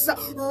purpose,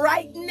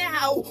 right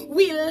now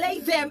we lay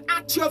them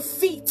at your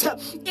feet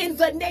in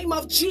the name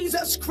of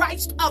Jesus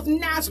Christ of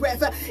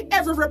Nazareth.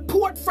 Every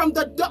report from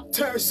the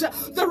doctors,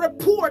 the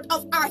report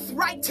of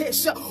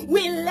arthritis,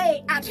 we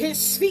lay at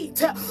his feet.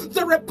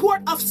 The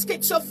report of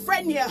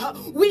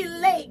schizophrenia, we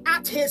lay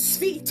at his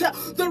feet.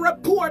 The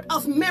report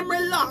of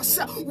memory loss,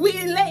 we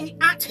lay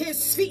at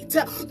his feet.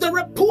 The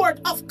report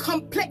of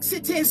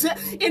complexities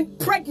in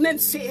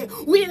pregnancy,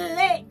 we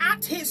lay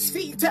at his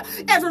feet.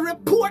 Every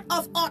report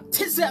of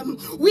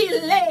autism, we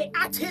lay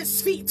at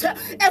his feet.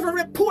 Every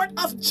report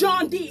of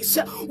jaundice,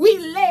 we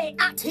lay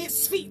at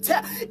his feet.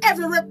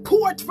 Every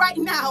report right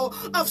now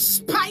of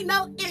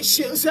spinal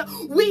issues,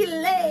 we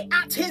lay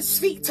at his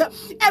feet.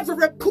 Every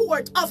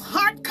report of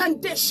heart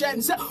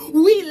conditions,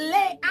 we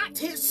lay at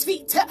his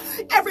feet.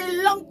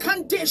 Every lung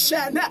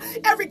condition,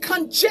 every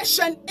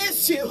congestion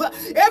issue,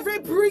 every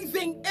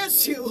breathing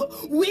issue,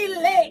 we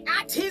lay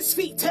at his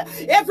feet.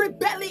 Every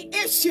belly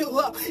issue,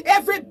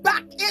 every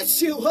back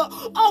issue,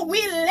 oh,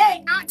 we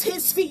lay at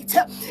his feet.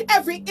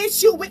 Every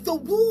issue with the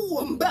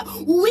womb,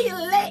 we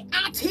lay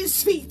at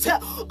his feet.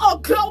 Oh,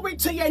 glory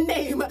to your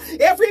name.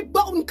 Every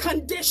bone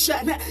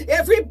condition,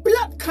 every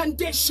blood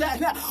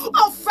condition,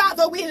 oh,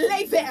 Father, we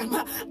lay them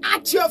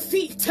at your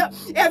feet.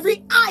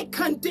 Every eye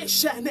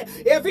condition,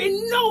 every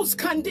nose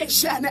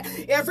condition,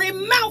 every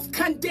mouth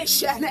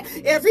condition,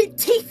 every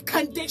teeth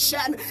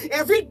condition,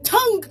 every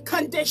tongue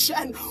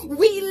condition,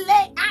 we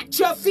lay at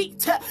your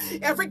feet.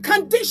 Every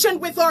condition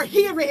with our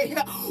hearing,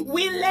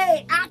 we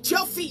lay at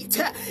your feet.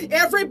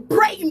 Every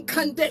brain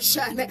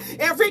condition,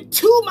 every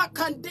tumor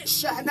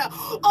condition,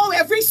 oh,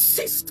 every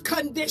cyst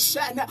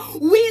condition,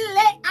 we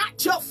lay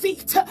at your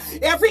feet.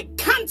 Every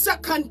cancer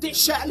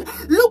condition,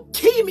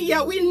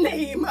 leukemia, we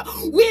name,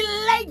 we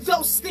lay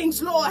those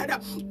things, Lord,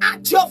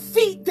 at your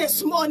feet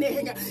this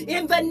morning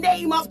in the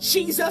name of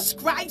Jesus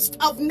Christ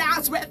of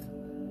Nazareth.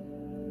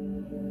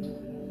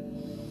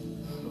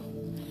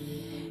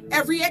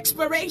 Every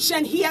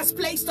expiration he has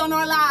placed on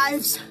our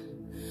lives,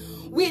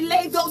 we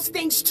lay those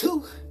things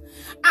too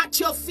at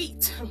your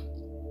feet.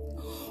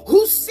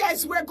 Who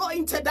says we're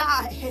going to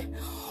die?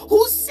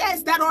 Who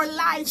says that our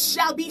lives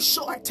shall be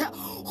short?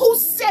 Who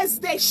says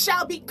they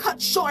shall be cut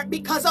short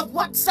because of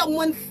what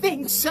someone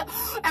thinks,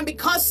 and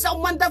because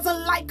someone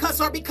doesn't like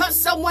us, or because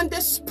someone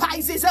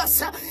despises us?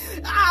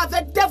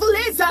 The devil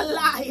is a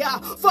liar,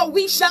 for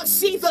we shall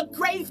see the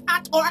grave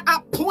at our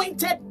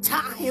appointed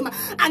time.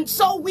 And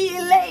so we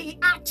lay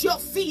at your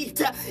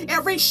feet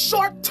every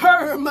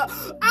short-term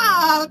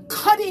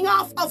cutting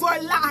off of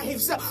our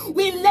lives.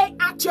 We lay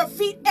at your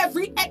feet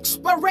every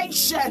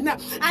expiration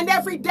and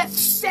every death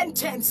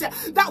sentence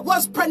that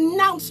was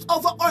pronounced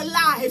over our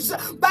lives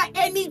by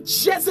any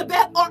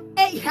Jezebel or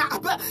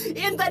Ahab.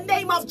 In the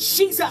name of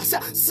Jesus,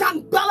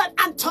 Sanballat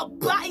and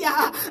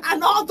Tobiah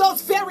and all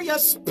those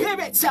various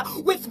spirits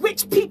with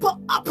which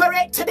people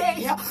operate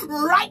today,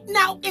 right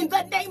now in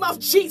the name of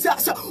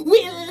Jesus,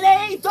 we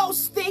lay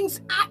those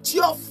things at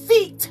your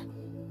feet.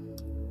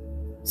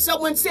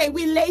 Someone say,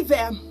 we lay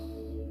them.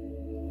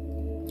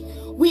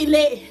 We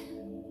lay.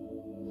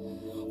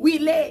 We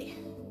lay.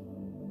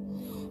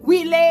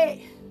 We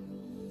lay.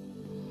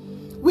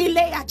 We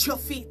lay at your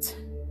feet.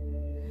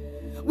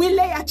 We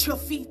lay at your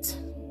feet.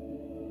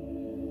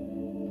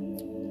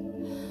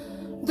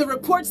 The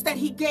reports that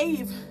he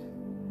gave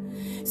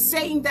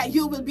saying that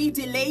you will be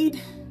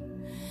delayed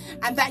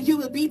and that you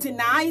will be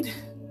denied.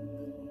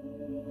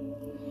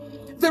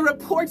 The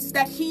reports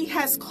that he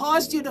has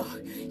caused you to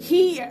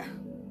hear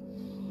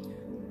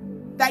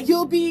that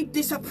you'll be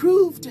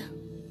disapproved,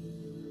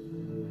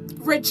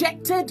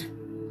 rejected,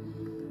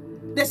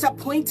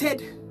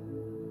 disappointed.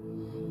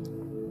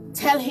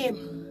 Tell him,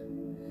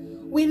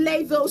 we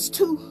lay those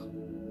too.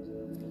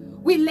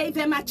 We lay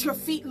them at your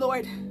feet,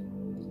 Lord.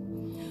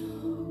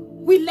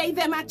 We lay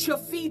them at your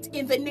feet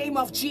in the name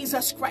of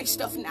Jesus Christ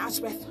of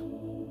Nazareth.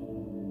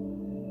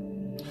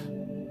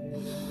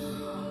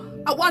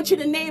 I want you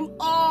to name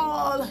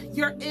all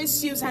your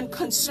issues and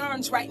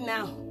concerns right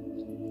now.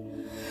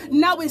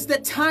 Now is the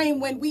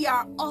time when we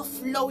are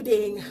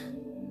offloading.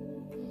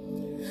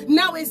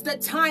 Now is the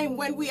time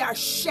when we are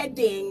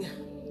shedding.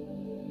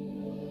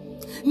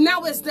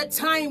 Now is the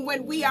time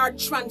when we are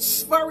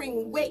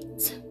transferring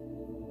weight.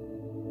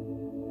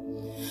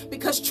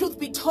 Because truth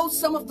be told,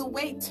 some of the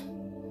weight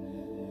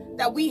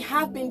that we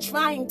have been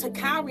trying to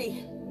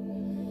carry,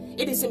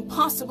 it is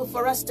impossible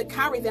for us to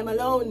carry them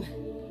alone.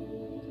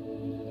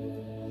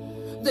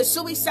 The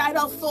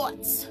suicidal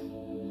thoughts,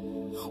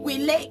 we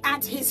lay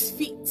at his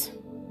feet.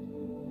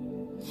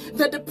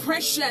 The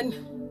depression,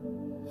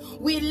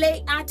 we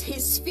lay at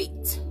his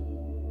feet.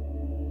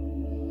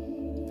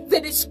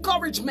 The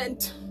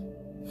discouragement,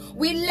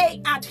 we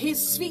lay at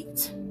his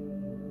feet.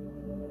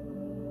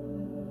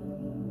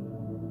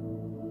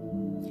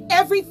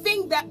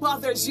 Everything that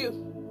bothers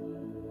you,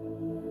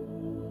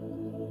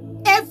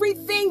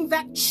 everything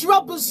that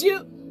troubles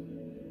you,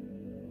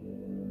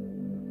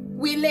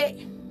 we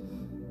lay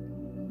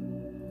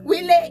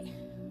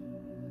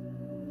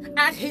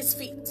at his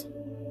feet.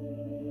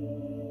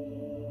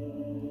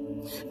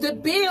 The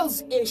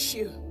bills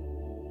issue,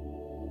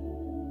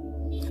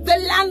 the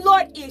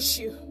landlord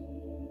issue,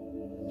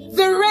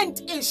 the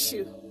rent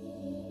issue,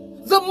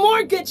 the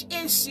mortgage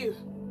issue,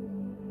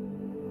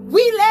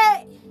 we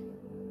lay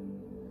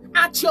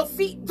at your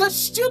feet. The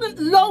student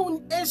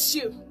loan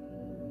issue,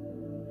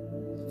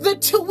 the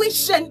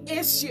tuition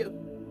issue,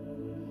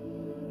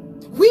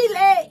 we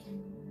lay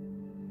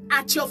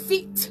at your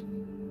feet.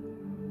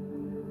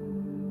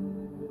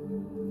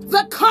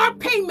 The car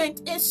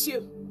payment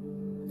issue,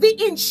 the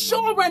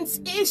insurance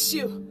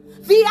issue,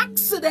 the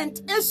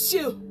accident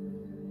issue,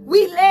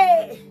 we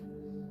lay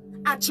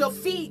at your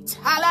feet.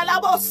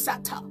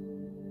 Halalabosata.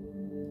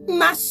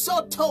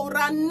 Masoto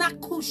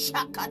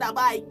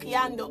ranakushakadabai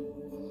kiando.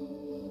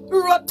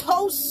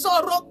 Roto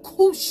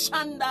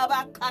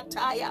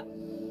sorokushandabakataya.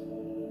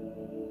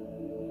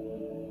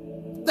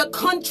 The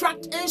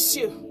contract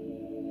issue,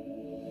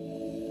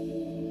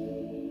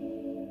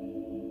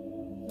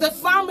 the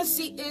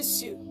pharmacy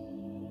issue,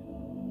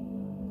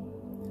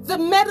 the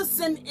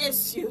medicine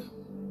issue,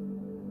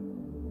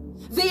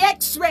 the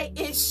x-ray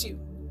issue,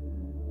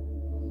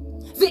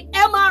 the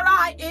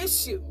MRI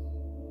issue,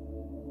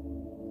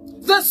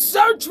 the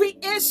surgery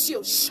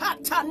issue,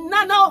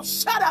 shatanano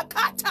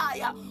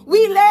sharakataya,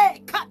 we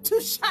lay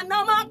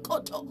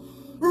katushanamakoto,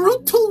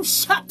 rutu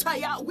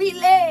shataya, we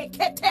lay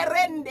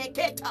keterende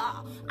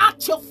keta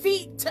at your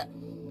feet.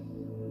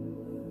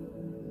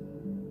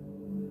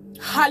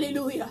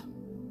 Hallelujah.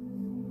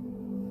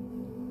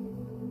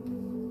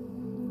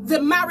 The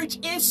marriage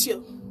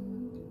issue,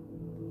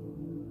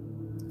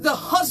 the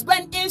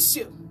husband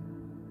issue,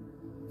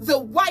 the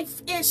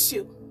wife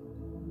issue,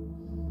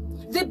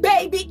 the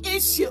baby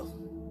issue,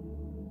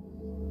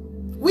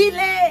 we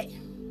lay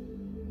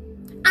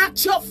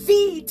at your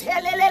feet.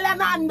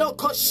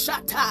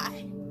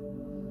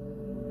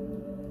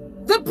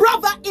 The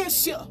brother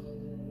issue,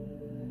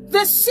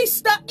 the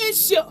sister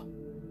issue,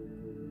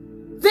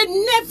 the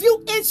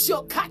nephew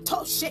issue,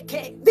 kato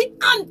sheke, the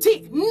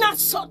auntie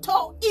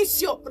nasoto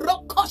issue,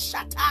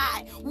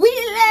 rokoshatai. We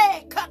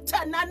lay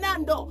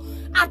katananando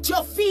at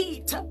your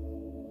feet.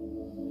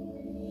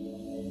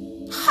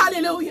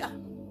 Hallelujah.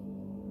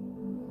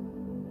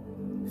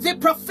 The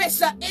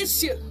professor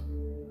issue,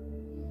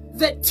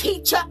 the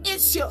teacher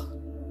issue,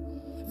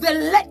 the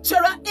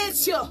lecturer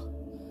issue,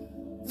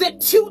 the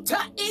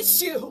tutor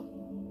issue.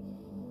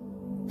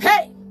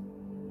 Hey,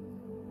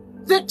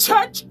 the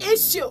church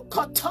issue,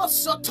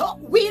 kotosoto,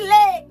 we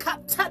lay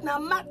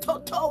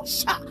katanamatoto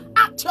sha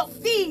at your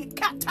feet,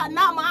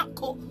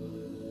 katanamako.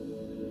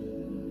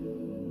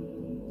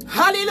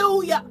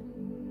 Hallelujah.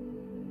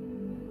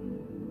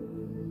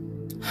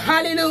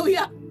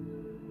 Hallelujah.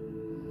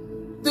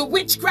 The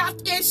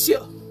witchcraft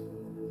issue,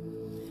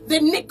 the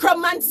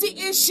necromancy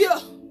issue,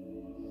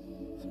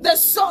 the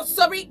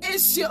sorcery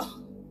issue,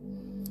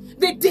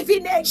 the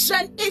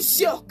divination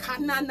issue,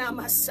 kanana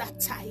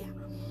masataya.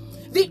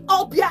 The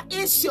obia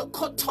issue,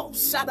 koto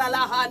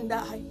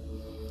sadalahandai.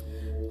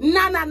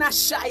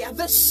 Nananashaya,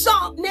 the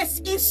saltness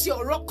issue,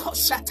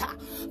 rokoshata.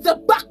 The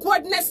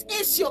backwardness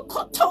issue,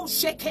 koto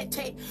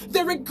shekete.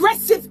 The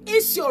regressive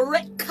issue,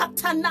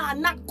 rekatana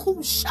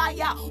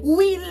nakushaya.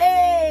 We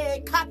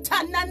lay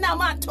katana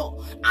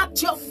namato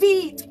at your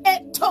feet,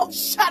 eto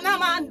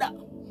shanamanda.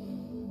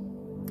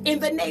 In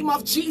the name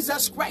of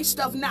Jesus Christ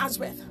of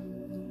Nazareth.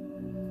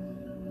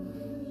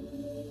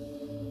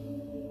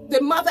 The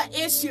mother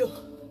issue,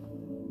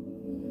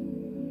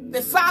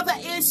 the father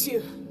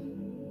issue,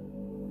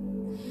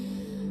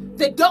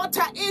 the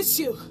daughter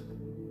issue,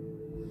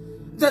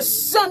 the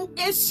son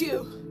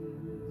issue.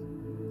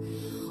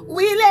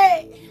 We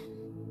lay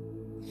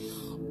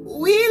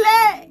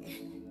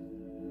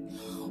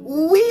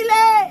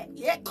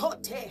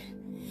yekote,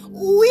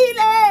 we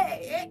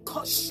lay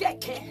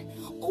ekosheke,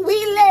 we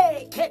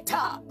lay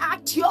keta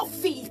at your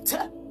feet.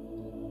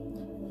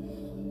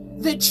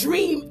 The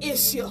dream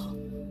issue,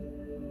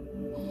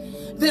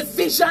 the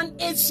vision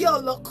issue,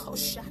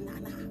 lokoshanana.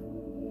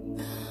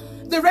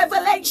 The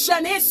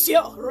revelation issue,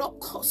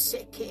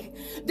 rokoseke.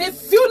 The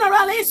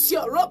funeral issue,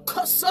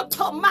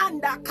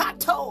 rokosotomanda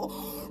kato,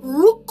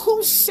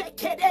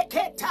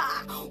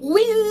 rukusekedeketa.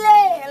 We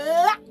lay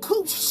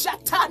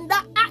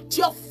lakushatanda at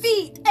your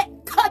feet,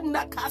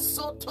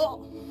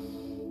 ekadnakasoto.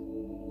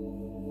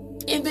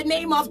 In the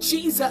name of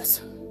Jesus,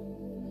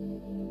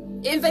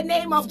 in the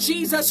name of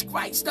Jesus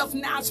Christ of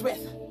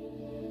Nazareth,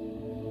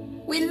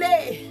 we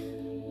lay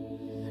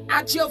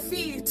at your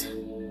feet.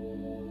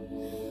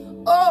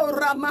 Oh,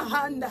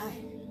 Ramahandai.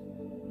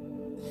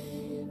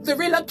 The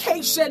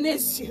relocation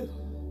issue,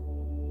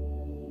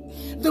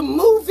 the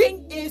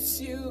moving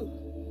issue.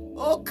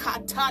 Oh,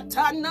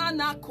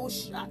 Katatanana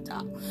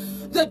Kushata.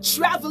 The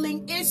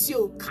traveling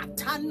issue.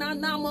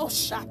 Katanana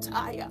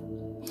Moshataya.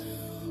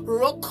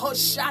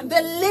 Rokoshan.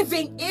 The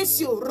living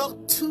issue.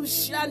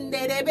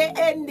 Rotushanderebe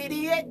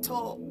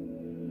Endirieto.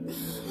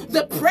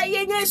 The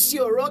praying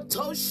issue.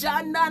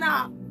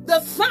 Rotoshandana.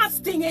 The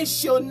fasting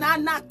issue,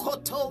 nana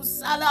koto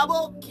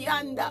salabo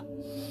kianda.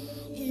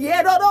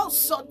 Yeroro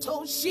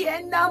soto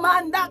shienda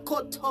manda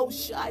koto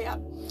shaya.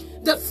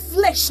 The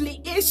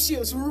fleshly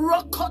issues,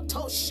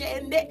 rokoto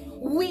shende,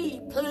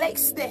 we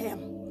place them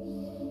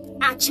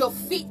at your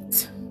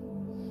feet.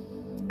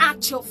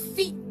 At your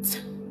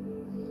feet.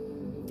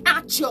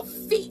 At your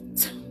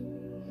feet.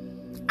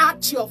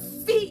 At your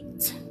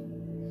feet.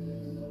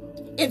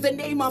 In the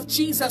name of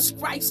Jesus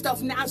Christ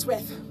of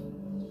Nazareth.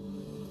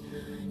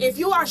 If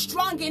you are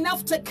strong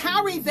enough to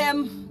carry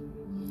them,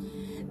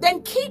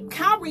 then keep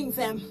carrying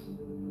them.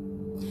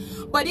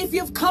 But if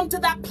you've come to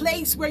that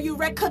place where you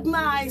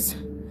recognize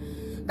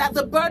that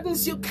the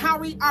burdens you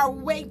carry are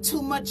way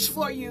too much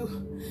for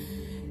you,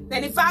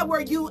 then if I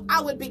were you,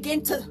 I would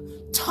begin to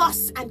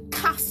toss and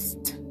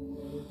cast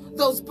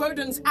those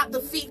burdens at the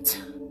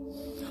feet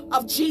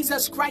of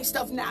Jesus Christ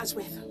of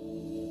Nazareth.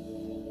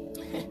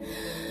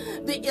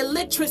 The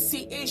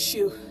illiteracy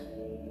issue,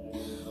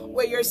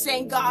 where you're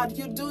saying, God,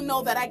 you do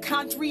know that I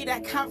can't read, I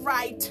can't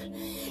write.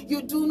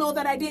 You do know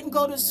that I didn't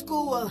go to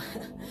school.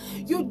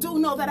 You do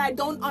know that I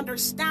don't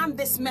understand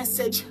this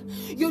message.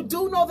 You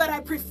do know that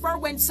I prefer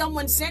when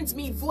someone sends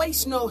me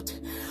voice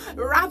note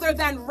rather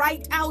than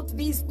write out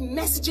these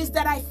messages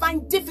that I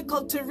find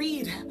difficult to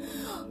read.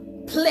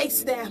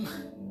 Place them.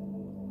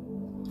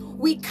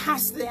 We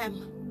cast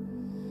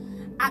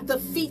them at the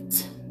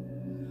feet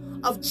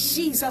of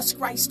Jesus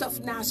Christ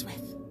of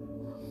Nazareth.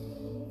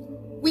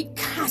 We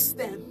cast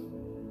them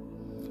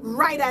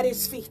right at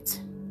his feet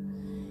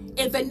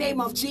in the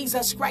name of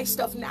Jesus Christ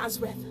of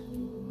Nazareth.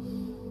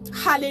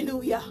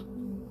 Hallelujah.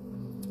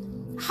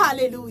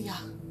 Hallelujah.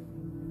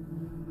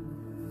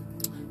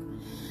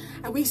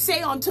 And we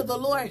say unto the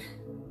Lord,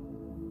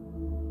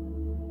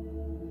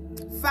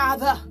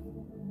 Father,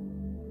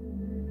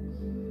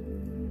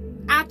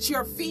 at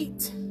your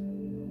feet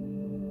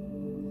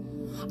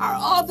are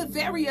all the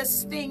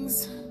various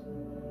things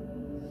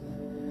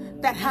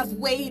that have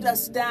weighed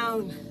us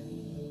down.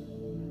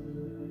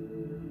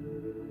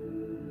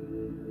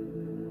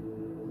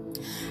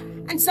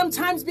 And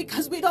sometimes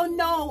because we don't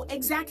know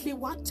exactly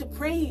what to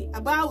pray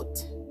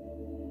about,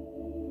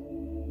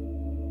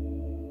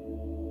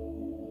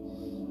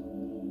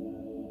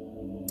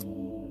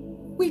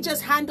 we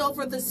just hand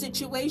over the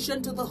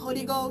situation to the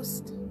Holy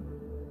Ghost.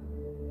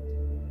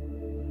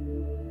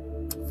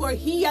 For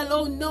he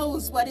alone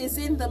knows what is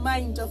in the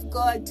mind of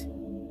God.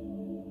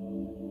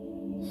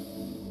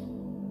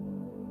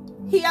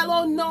 He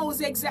alone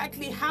knows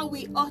exactly how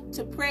we ought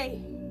to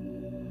pray.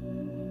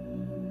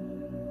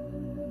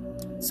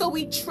 So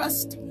we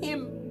trust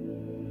him.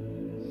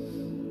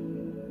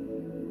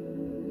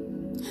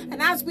 And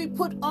as we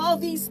put all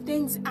these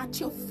things at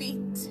your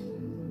feet,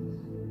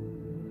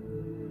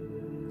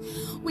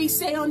 we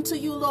say unto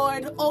you,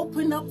 Lord,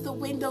 open up the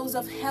windows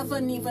of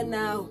heaven even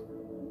now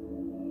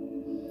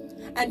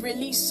and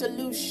release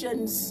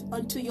solutions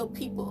unto your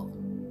people.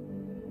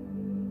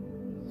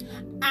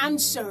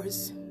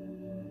 Answers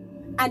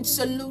and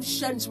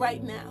solutions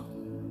right now.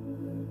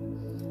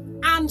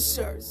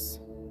 Answers.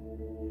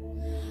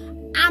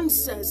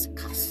 Answers,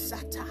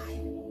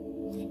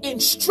 kasatai.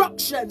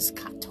 Instructions,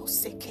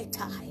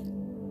 katoseketai.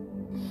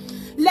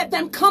 Let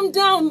them come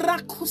down,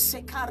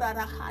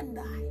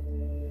 rakusekararahandai.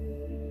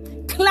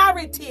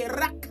 Clarity,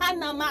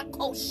 rakana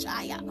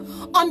makoshaya.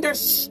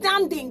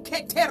 Understanding,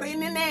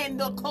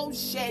 keterinendo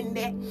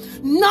koshende.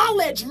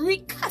 Knowledge,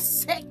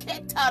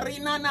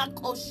 rikaseketarinana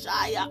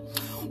koshaya.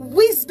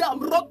 Wisdom,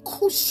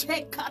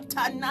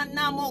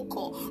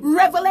 rokushekatananamoko.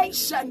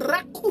 Revelation,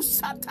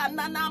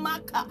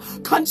 rakusatananamaka.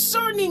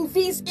 Concerning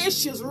these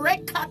issues,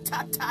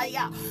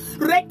 rekatataya.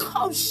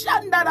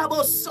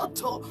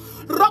 Rekoshandarabosoto.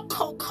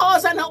 Roko,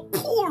 cause an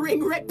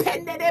outpouring,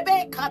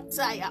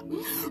 rependedebekataya.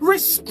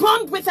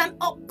 Respond with an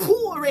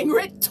outpouring,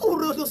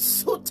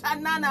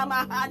 returusutanana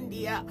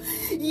mahandia.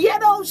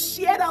 Yedo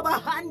shiera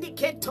bahandi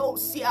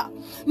ketosia.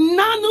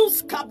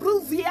 Nanus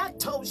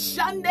kabruviato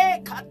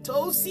shande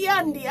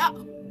katosiandia.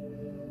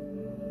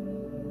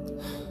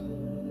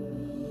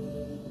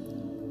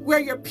 Where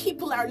your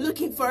people are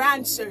looking for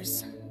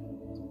answers,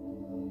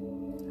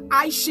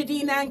 I,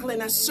 Shadeen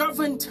Anglin, a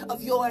servant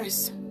of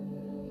yours,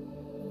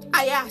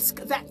 I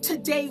ask that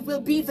today will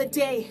be the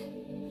day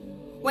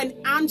when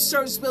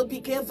answers will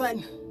be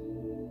given.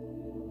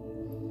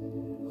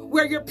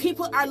 Where your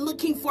people are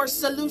looking for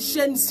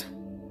solutions,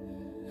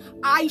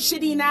 I,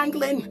 Shadeen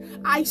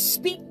Anglin, I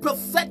speak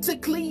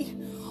prophetically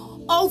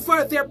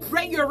over their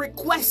prayer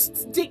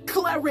requests,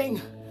 declaring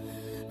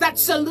that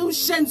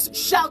solutions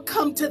shall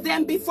come to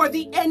them before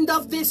the end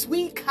of this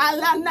week.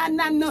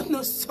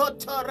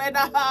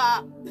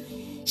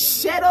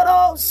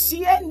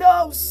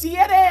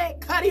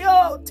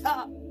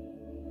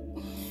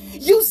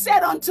 You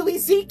said unto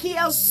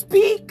Ezekiel,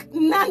 speak,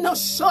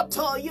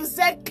 nanoshoto. You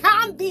said,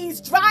 can these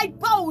dry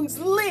bones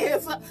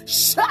live?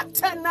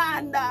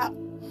 Shatananda.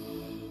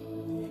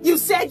 You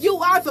said, you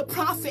are the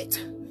prophet.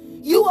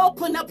 You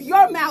open up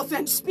your mouth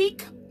and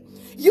speak.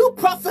 You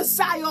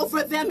prophesy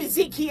over them,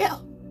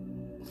 Ezekiel.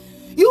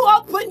 You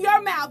open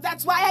your mouth.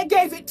 That's why I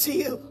gave it to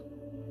you.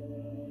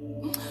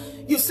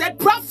 You said,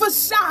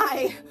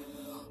 prophesy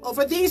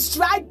over these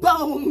dry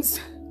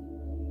bones.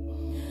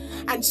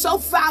 And so,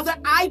 Father,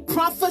 I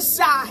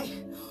prophesy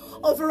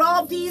over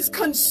all these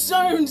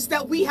concerns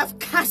that we have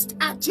cast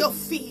at your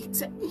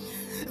feet,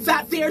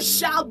 that there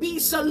shall be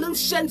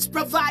solutions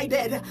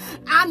provided,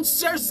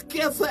 answers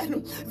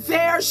given.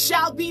 There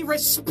shall be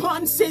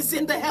responses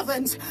in the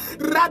heavens.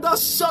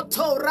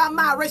 Radosoto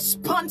Rama,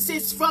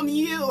 responses from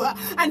you.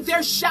 And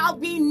there shall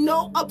be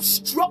no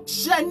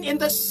obstruction in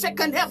the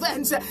second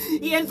heavens.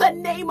 In the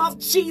name of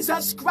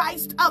Jesus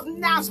Christ of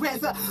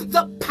Nazareth,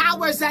 the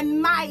powers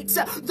and mights,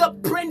 the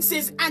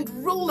princes and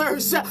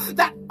rulers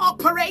that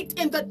operate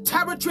in the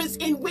territories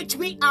in which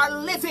we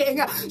are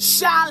living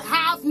shall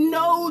have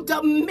no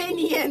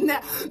dominion,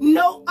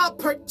 no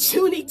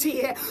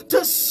opportunity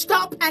to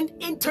stop and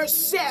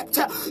intercept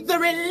the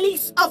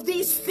release of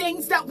these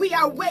things that we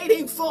are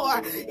waiting for.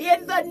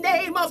 In the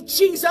name of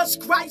Jesus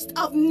Christ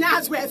of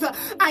Nazareth,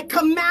 I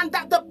command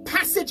that the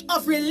passage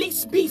of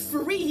release be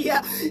free.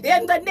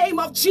 In the name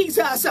of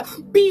Jesus,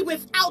 be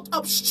without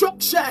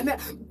obstruction,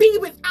 be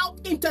without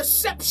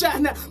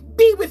interception,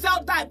 be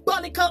without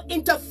diabolical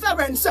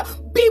interference,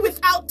 be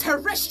without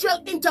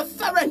terrestrial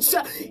interference.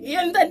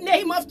 In the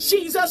name of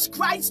Jesus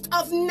Christ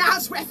of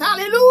Nazareth.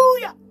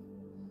 Hallelujah.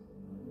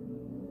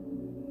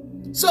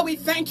 So we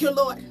thank you,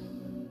 Lord.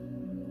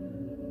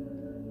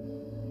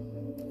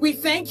 We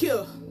thank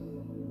you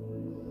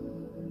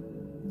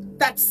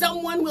that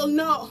someone will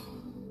know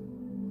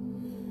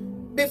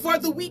before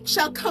the week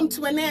shall come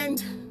to an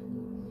end.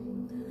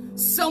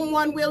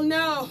 Someone will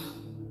know.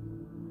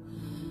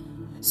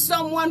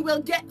 Someone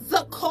will get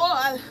the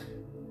call.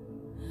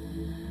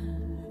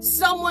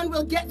 Someone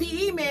will get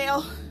the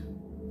email.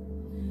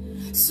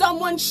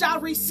 Someone shall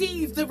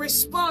receive the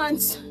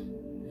response.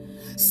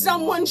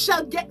 Someone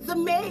shall get the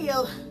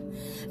mail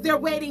they're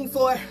waiting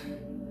for.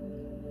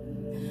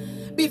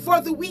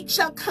 Before the week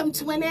shall come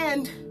to an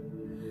end,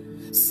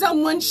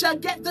 someone shall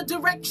get the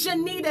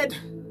direction needed.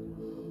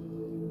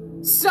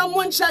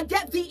 Someone shall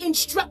get the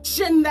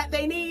instruction that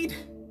they need.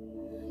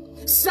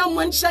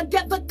 Someone shall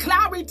get the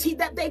clarity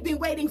that they've been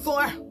waiting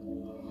for.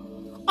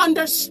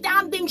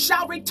 Understanding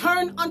shall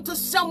return unto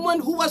someone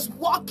who was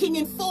walking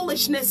in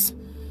foolishness.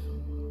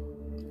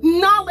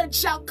 Knowledge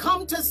shall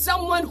come to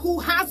someone who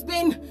has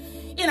been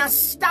in a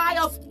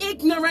style of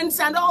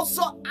ignorance and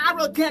also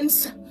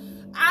arrogance.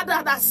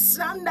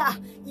 Adadasanda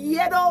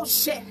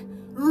Yedoshe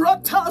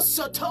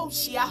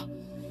Rotosotoshia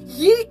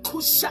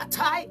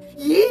Yikushatai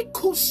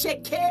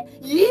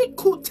Yikusheke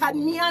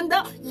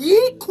Yikutanianda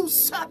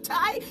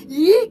Yikusatai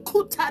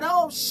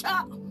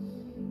Yikutarosha.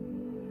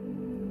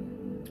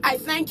 I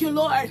thank you,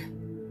 Lord.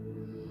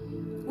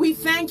 We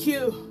thank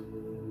you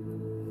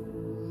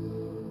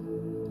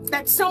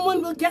that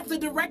someone will get the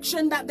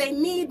direction that they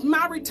need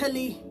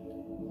maritally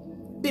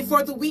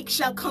before the week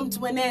shall come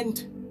to an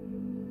end.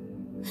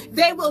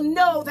 They will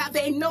know that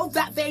they know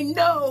that they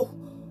know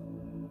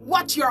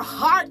what your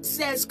heart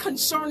says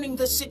concerning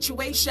the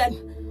situation.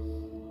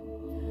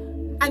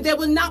 And they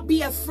will not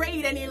be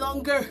afraid any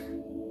longer.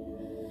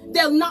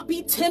 They'll not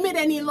be timid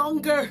any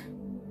longer.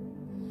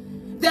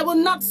 They will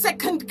not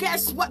second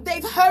guess what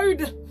they've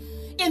heard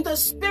in the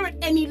spirit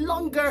any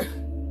longer.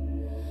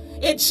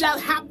 It shall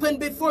happen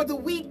before the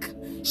week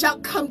shall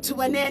come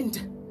to an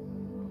end.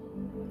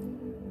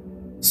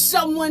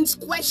 Someone's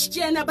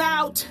question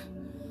about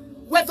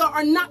whether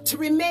or not to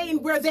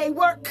remain where they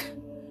work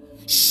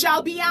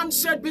shall be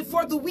answered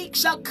before the week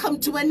shall come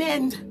to an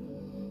end.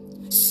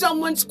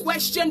 Someone's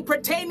question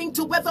pertaining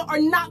to whether or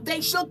not they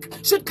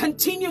should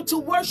continue to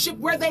worship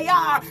where they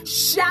are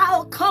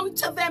shall come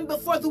to them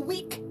before the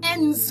week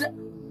ends.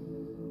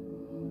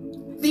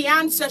 The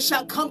answer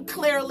shall come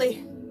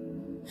clearly,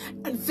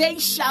 and they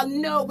shall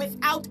know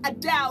without a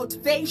doubt,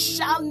 they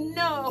shall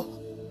know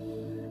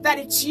that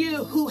it's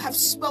you who have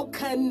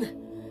spoken.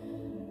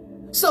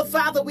 So,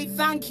 Father, we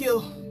thank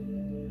you.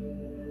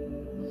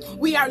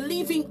 We are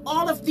leaving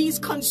all of these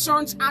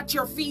concerns at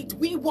your feet.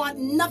 We want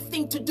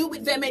nothing to do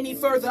with them any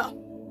further.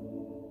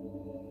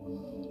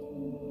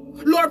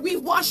 Lord, we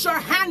wash our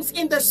hands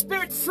in the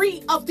spirit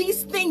free of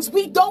these things.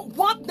 We don't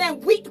want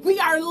them. We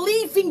are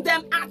leaving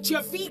them at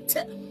your feet.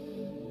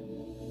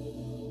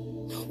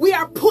 We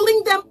are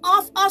pulling them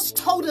off us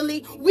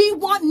totally. We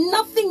want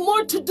nothing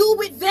more to do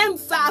with them,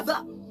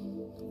 Father.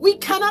 We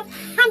cannot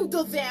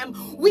handle them.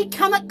 We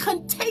cannot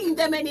contain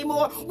them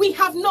anymore. We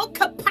have no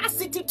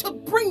capacity to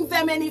bring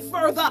them any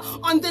further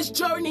on this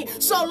journey.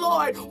 So,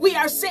 Lord, we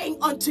are saying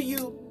unto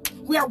you,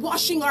 we are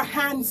washing our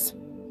hands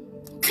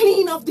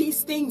clean of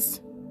these things.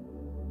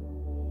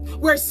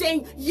 We're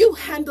saying, you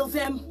handle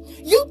them.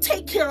 You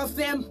take care of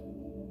them.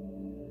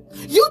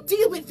 You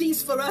deal with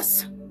these for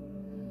us.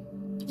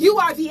 You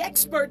are the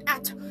expert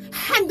at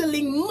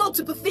handling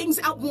multiple things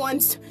at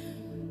once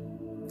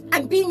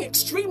and being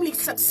extremely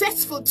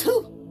successful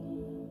too.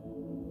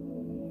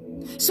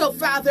 So,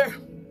 Father,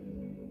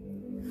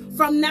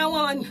 from now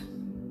on,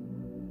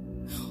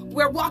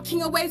 we're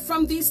walking away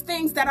from these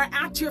things that are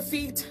at your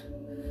feet,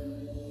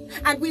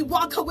 and we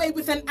walk away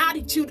with an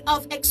attitude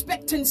of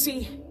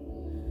expectancy,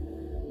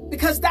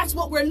 because that's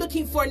what we're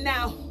looking for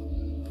now.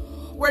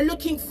 we're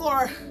looking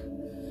for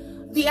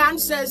the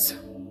answers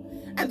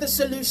and the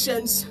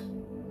solutions.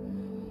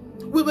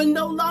 We will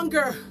no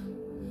longer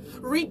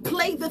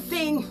replay the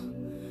thing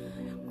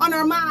on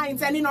our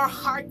minds and in our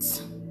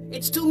hearts.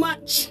 It's too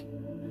much.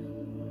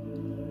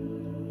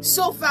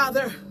 So,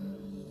 Father,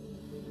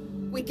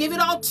 we give it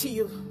all to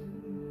you.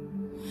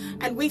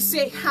 And we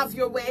say, have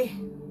your way.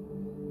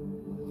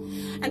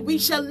 And we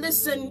shall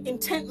listen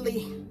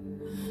intently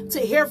to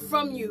hear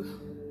from you.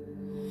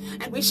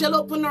 And we shall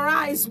open our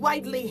eyes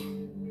widely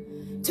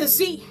to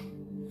see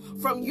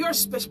from your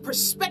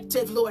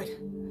perspective, Lord,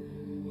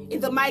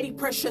 in the mighty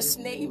precious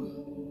name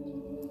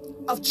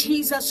of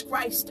Jesus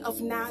Christ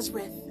of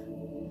Nazareth.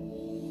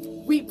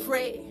 We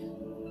pray,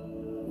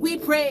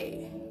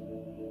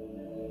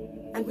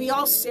 and we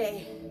all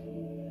say,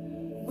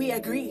 we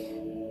agree.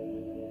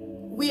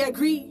 We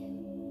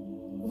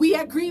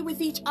agree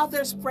with each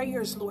other's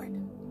prayers, Lord.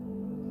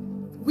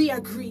 We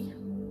agree.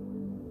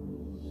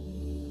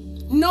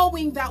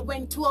 Knowing that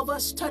when two of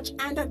us touch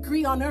and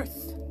agree on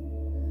earth,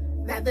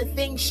 that the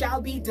thing shall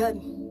be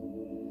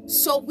done.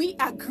 So we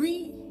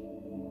agree.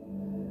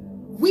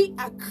 We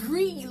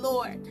agree,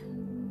 Lord,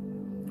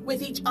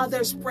 with each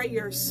other's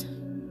prayers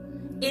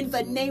in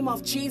the name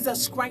of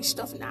Jesus Christ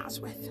of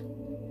Nazareth.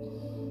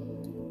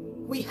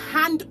 We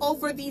hand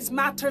over these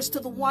matters to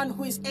the one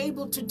who is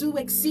able to do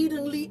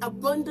exceedingly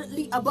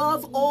abundantly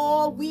above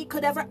all we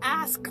could ever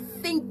ask,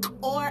 think,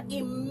 or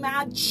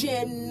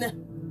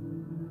imagine.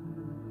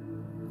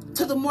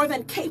 To the more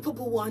than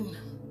capable one.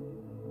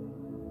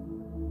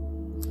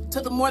 To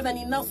the more than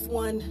enough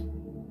one.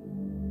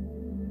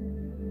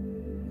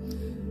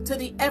 To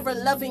the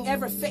ever-loving,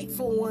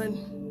 ever-faithful one.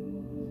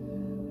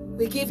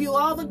 We give you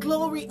all the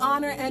glory,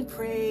 honor, and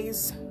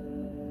praise.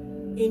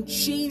 In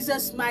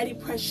Jesus' mighty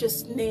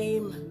precious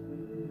name.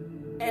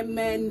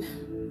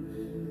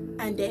 Amen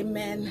and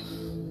amen.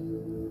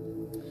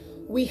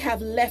 We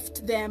have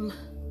left them.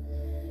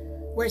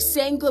 We're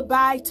saying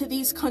goodbye to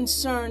these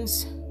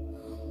concerns.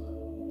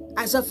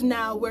 As of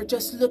now, we're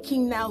just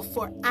looking now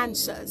for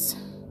answers.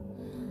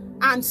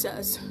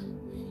 Answers.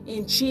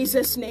 In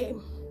Jesus'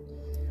 name.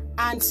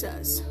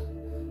 Answers.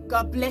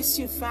 God bless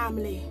you,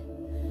 family.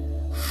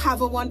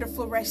 Have a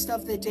wonderful rest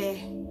of the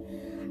day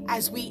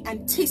as we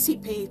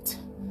anticipate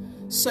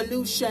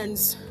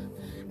solutions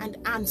and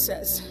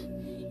answers.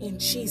 In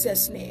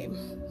Jesus' name.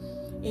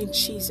 In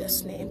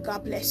Jesus' name.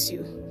 God bless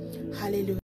you. Hallelujah.